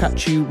 and we'll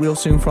catch you real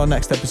soon for our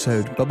next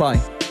episode.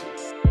 Bye-bye.